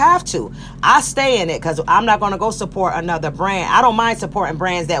you have to. I stay in it because I'm not going to go support another brand. I don't mind supporting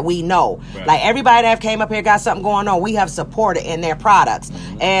brands that we know. Right. Like everybody that came up here got something going on. We have supported in their products.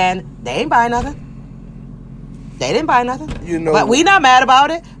 And they ain't buy nothing. They didn't buy nothing. You know, but we not mad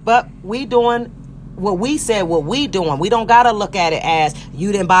about it. But we doing what we said, what we doing. We don't got to look at it as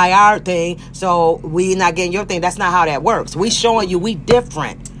you didn't buy our thing, so we not getting your thing. That's not how that works. We showing you we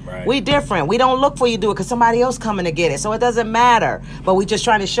different. Right. We different. We don't look for you to do it because somebody else coming to get it. So it doesn't matter. But we just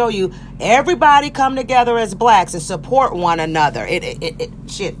trying to show you everybody come together as blacks and support one another.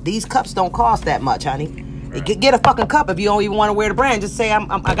 Shit, these cups don't cost that much, honey. Right. Get a fucking cup if you don't even want to wear the brand. Just say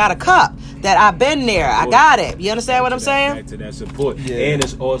I got a cup that I've been there. I got it. You understand what I'm saying? Back to that support. Yeah. And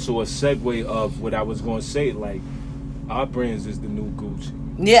it's also a segue of what I was going to say. Like, our brands is the new Gucci.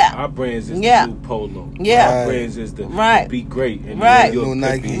 Yeah. Our brands is the new Polo. Yeah. Our brands is the Be Great. And the new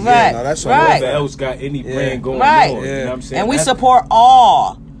Nike. Right. Yeah, no, that's whoever else got any brand going on. Yeah. You know what I'm saying? And we support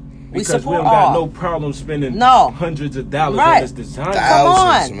all. Because we don't got no problem spending hundreds of dollars on this design.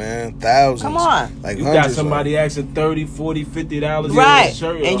 Thousands, man. Thousands. Come on. Like you got somebody asking $30, $40, $50 right. on a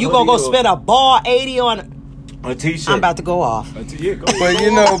shirt. And you gonna go spend a ball 80 on a t-shirt. I'm about to go off. But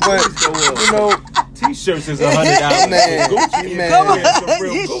you know, t-shirts is $100.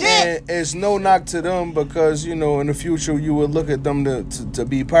 Man, it's no knock to them because in the future you would look at them to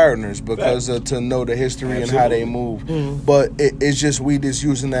be partners because to know the history and how they move. But it's just we just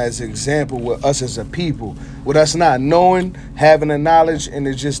using that as an example with us as a people, with us not knowing, having the knowledge, and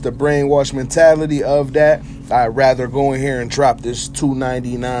it's just the brainwash mentality of that. I'd rather go in here and drop this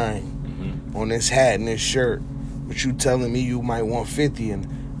 $2.99 on this hat and this shirt, but you telling me you might want $50 and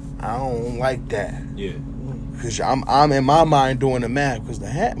I don't like that. Yeah. Because I'm in my mind doing the math because the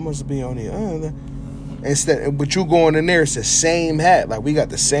hat must be on the other. But you going in there, it's the same hat. Like we got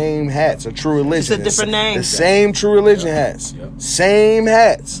the same hats, a True Religion. It's a different name. The same True Religion hats. Yep. Same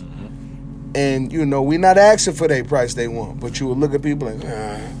hats. And we not asking for their price they want. But you will look at people like,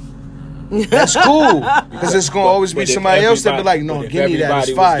 that's cool. Because it's going to always be somebody else that be like, no, give me that.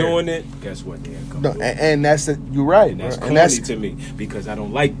 It's fire. Doing it, guess what? And that's you're right. And that's corny to me because I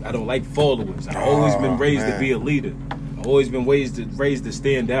don't like followers. I've always been raised to be a leader. I've always been raised to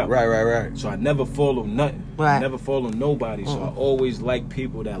stand out. Right. So I never follow nothing. Right. I never follow nobody. So I always like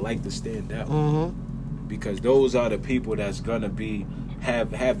people that like to stand out. Because those are the people that's gonna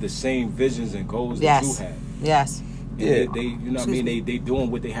have the same visions and goals that you have. Yes. Yeah, they you know what I mean? They doing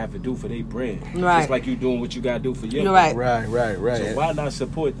what they have to do for their brand. Right. Just like you doing what you gotta do for your brand. Right. So why not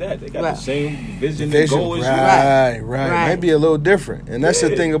support that? They got the same vision and goal as you. Right. Maybe a little different. And that's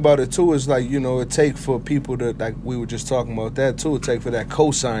the thing about it too, is like, it take for people to, like we were just talking about that too, it take for that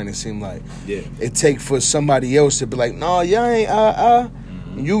cosign, it seemed like. Yeah. It take for somebody else to be like, no, y'all ain't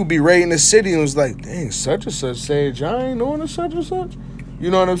You would be raiding the city and it was like, dang, such and such said y'all ain't on the such and such. You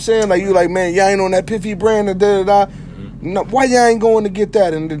know what I'm saying? Like you like, man, y'all ain't on that Piffy brand and da-da-da. No, why y'all ain't going to get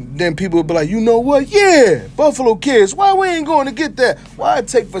that? And then people will be like, you know what? Yeah, Buffalo kids. Why we ain't going to get that? Why it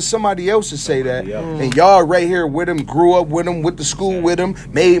take for somebody else to say that? And y'all right here with them, grew up with them, went to school with them,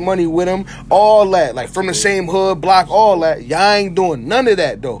 made money with them, all that. Like from the same hood, block, all that. Y'all ain't doing none of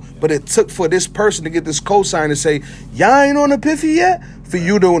that though. But it took for this person to get this cosign to say, y'all ain't on the Piffy yet? For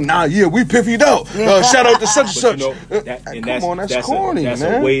you to, we piffied out. Shout out to such and such. You know, that's corny, man.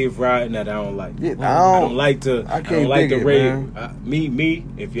 That's a wave riding that I don't like. Yeah, I don't like to. I can't like the rave. Me.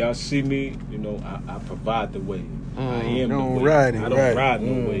 If y'all see me, you know, I provide the wave. I am the wave. I don't ride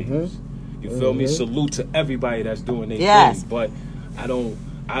no waves. You feel me? Salute to everybody that's doing their thing, but I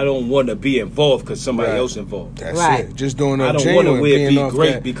don't want to be involved because somebody else involved. That's it. Just doing I don't want to wear Be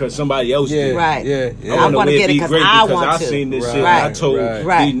Great because somebody else did. Right. Yeah. I want to wear Be Great because I seen this shit. And I told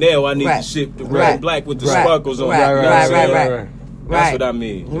D-Nail I need the shit, the red and black with the sparkles on it. Right. That's what I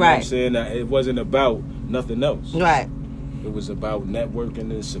mean. You know what I'm Right. saying? It wasn't about nothing else. Right. It was about networking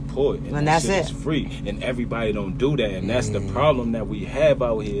and support. And that's shit it. is free. And everybody don't do that. And that's the problem that we have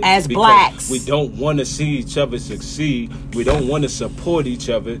out here. As blacks. We don't want to see each other succeed. We don't want to support each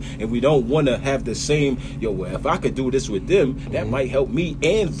other. And we don't want to have the same, well, if I could do this with them, that might help me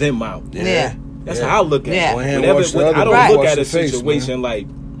and them out. Yeah. That's how I look at it. I don't look at a situation like,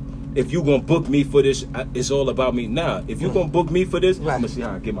 if you gonna book me for this, it's all about me. Nah, if you gonna book me for this, I'm gonna see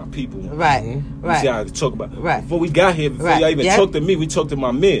how I get my people. Right. See how I talk about. Right. Before we got here, before y'all even talk to me, we talked to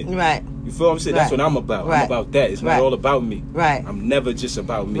my men. Right. You feel what I'm saying? That's what I'm about. I'm about that. It's not all about me. Right. I'm never just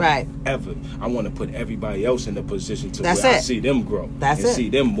about me. Right. Ever. I want to put everybody else in the position to That's where it. I see them grow. That's and it. see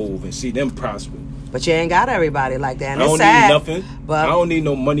them move and see them prosper. But you ain't got everybody like that. And I don't it's sad, need nothing. But I don't need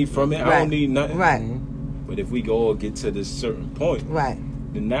no money from it. I don't need nothing. Right. But if we all get to this certain point,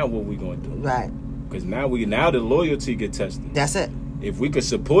 then now what we gonna do? Right. Because now the loyalty get tested. That's it. If we could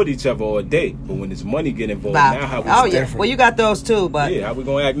support each other all day, but when this money get involved, now how we different. Well, you got those too, but how we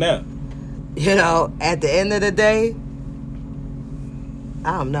gonna act now? You know, at the end of the day,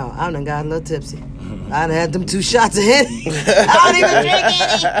 I don't know. I done got a little tipsy. I done had them 2 shots of Henny. I don't even drink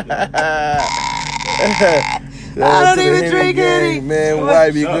any. I don't even drink any. Man,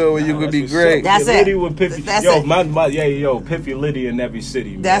 why be good when you could be great? That's it. Liddy with Piffy. Piffy Liddy in every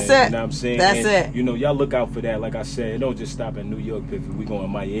city, man. That's it. You know what I'm saying? That's it. You know, y'all look out for that. Like I said, it don't just stop at New York Piffy. We going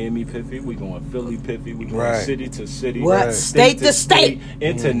Miami Piffy. We going Philly Piffy. We going city to city. State to state.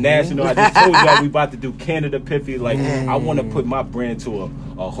 International. I just told y'all we about to do Canada Piffy. Like, I want to put my brand to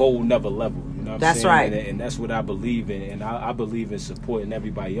a whole nother level. You know what I'm saying? Right. And that's what I believe in. And I believe in supporting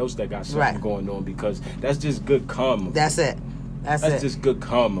everybody else that got something going on because that's just good karma. That's it. That's just good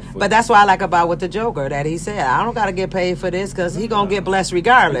karma. But that's what I like about with the Joker that he said, I don't got to get paid for this because he going to get blessed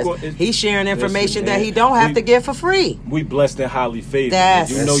regardless. He's sharing information that he don't have to get for free. We blessed and highly favored.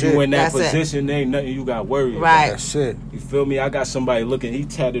 You know you in that position, there ain't nothing you got worried about. That's it. You feel me? I got somebody looking, he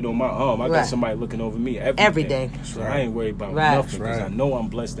tatted on my arm. I got somebody looking over me every day. So I ain't worried about nothing because I know I'm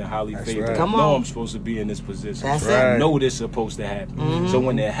blessed and highly favored. I know I'm supposed to be in this position. I know this supposed to happen. So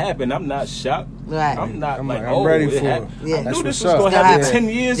when it happened, I'm not shocked. I'm not like, I'm ready for it. I knew this was going to happen 10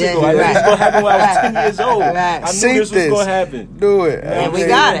 years ago. I knew this was going to happen when I was 10 years old. I knew this was going to happen. Do it. And we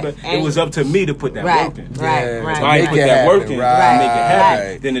got it. It was up to me to put that work in. If I ain't put that work in, to make it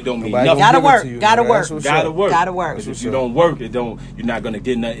happen, then it don't mean nothing. Gotta work. Gotta work. Because if you don't work, you're not going to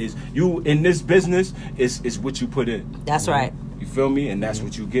get nothing. You in this business, is what you put in. That's right. You feel me? And that's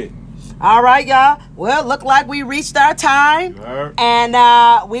what you get. All right, y'all. Well, look like we reached our time. And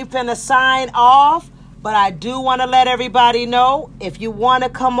we finna sign off. But I do want to let everybody know, if you want to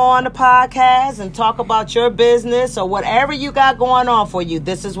come on the podcast and talk about your business or whatever you got going on for you,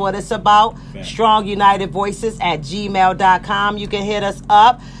 this is what it's about. Strong United Voices at gmail.com. You can hit us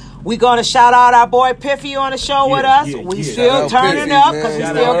up. We're going to shout out our boy Piffy on the show with us. We still turning up because we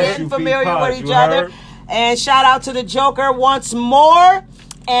still getting familiar with each other. And shout out to the Joker once more.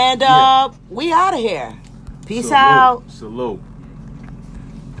 And we out of here. Peace out. Salute.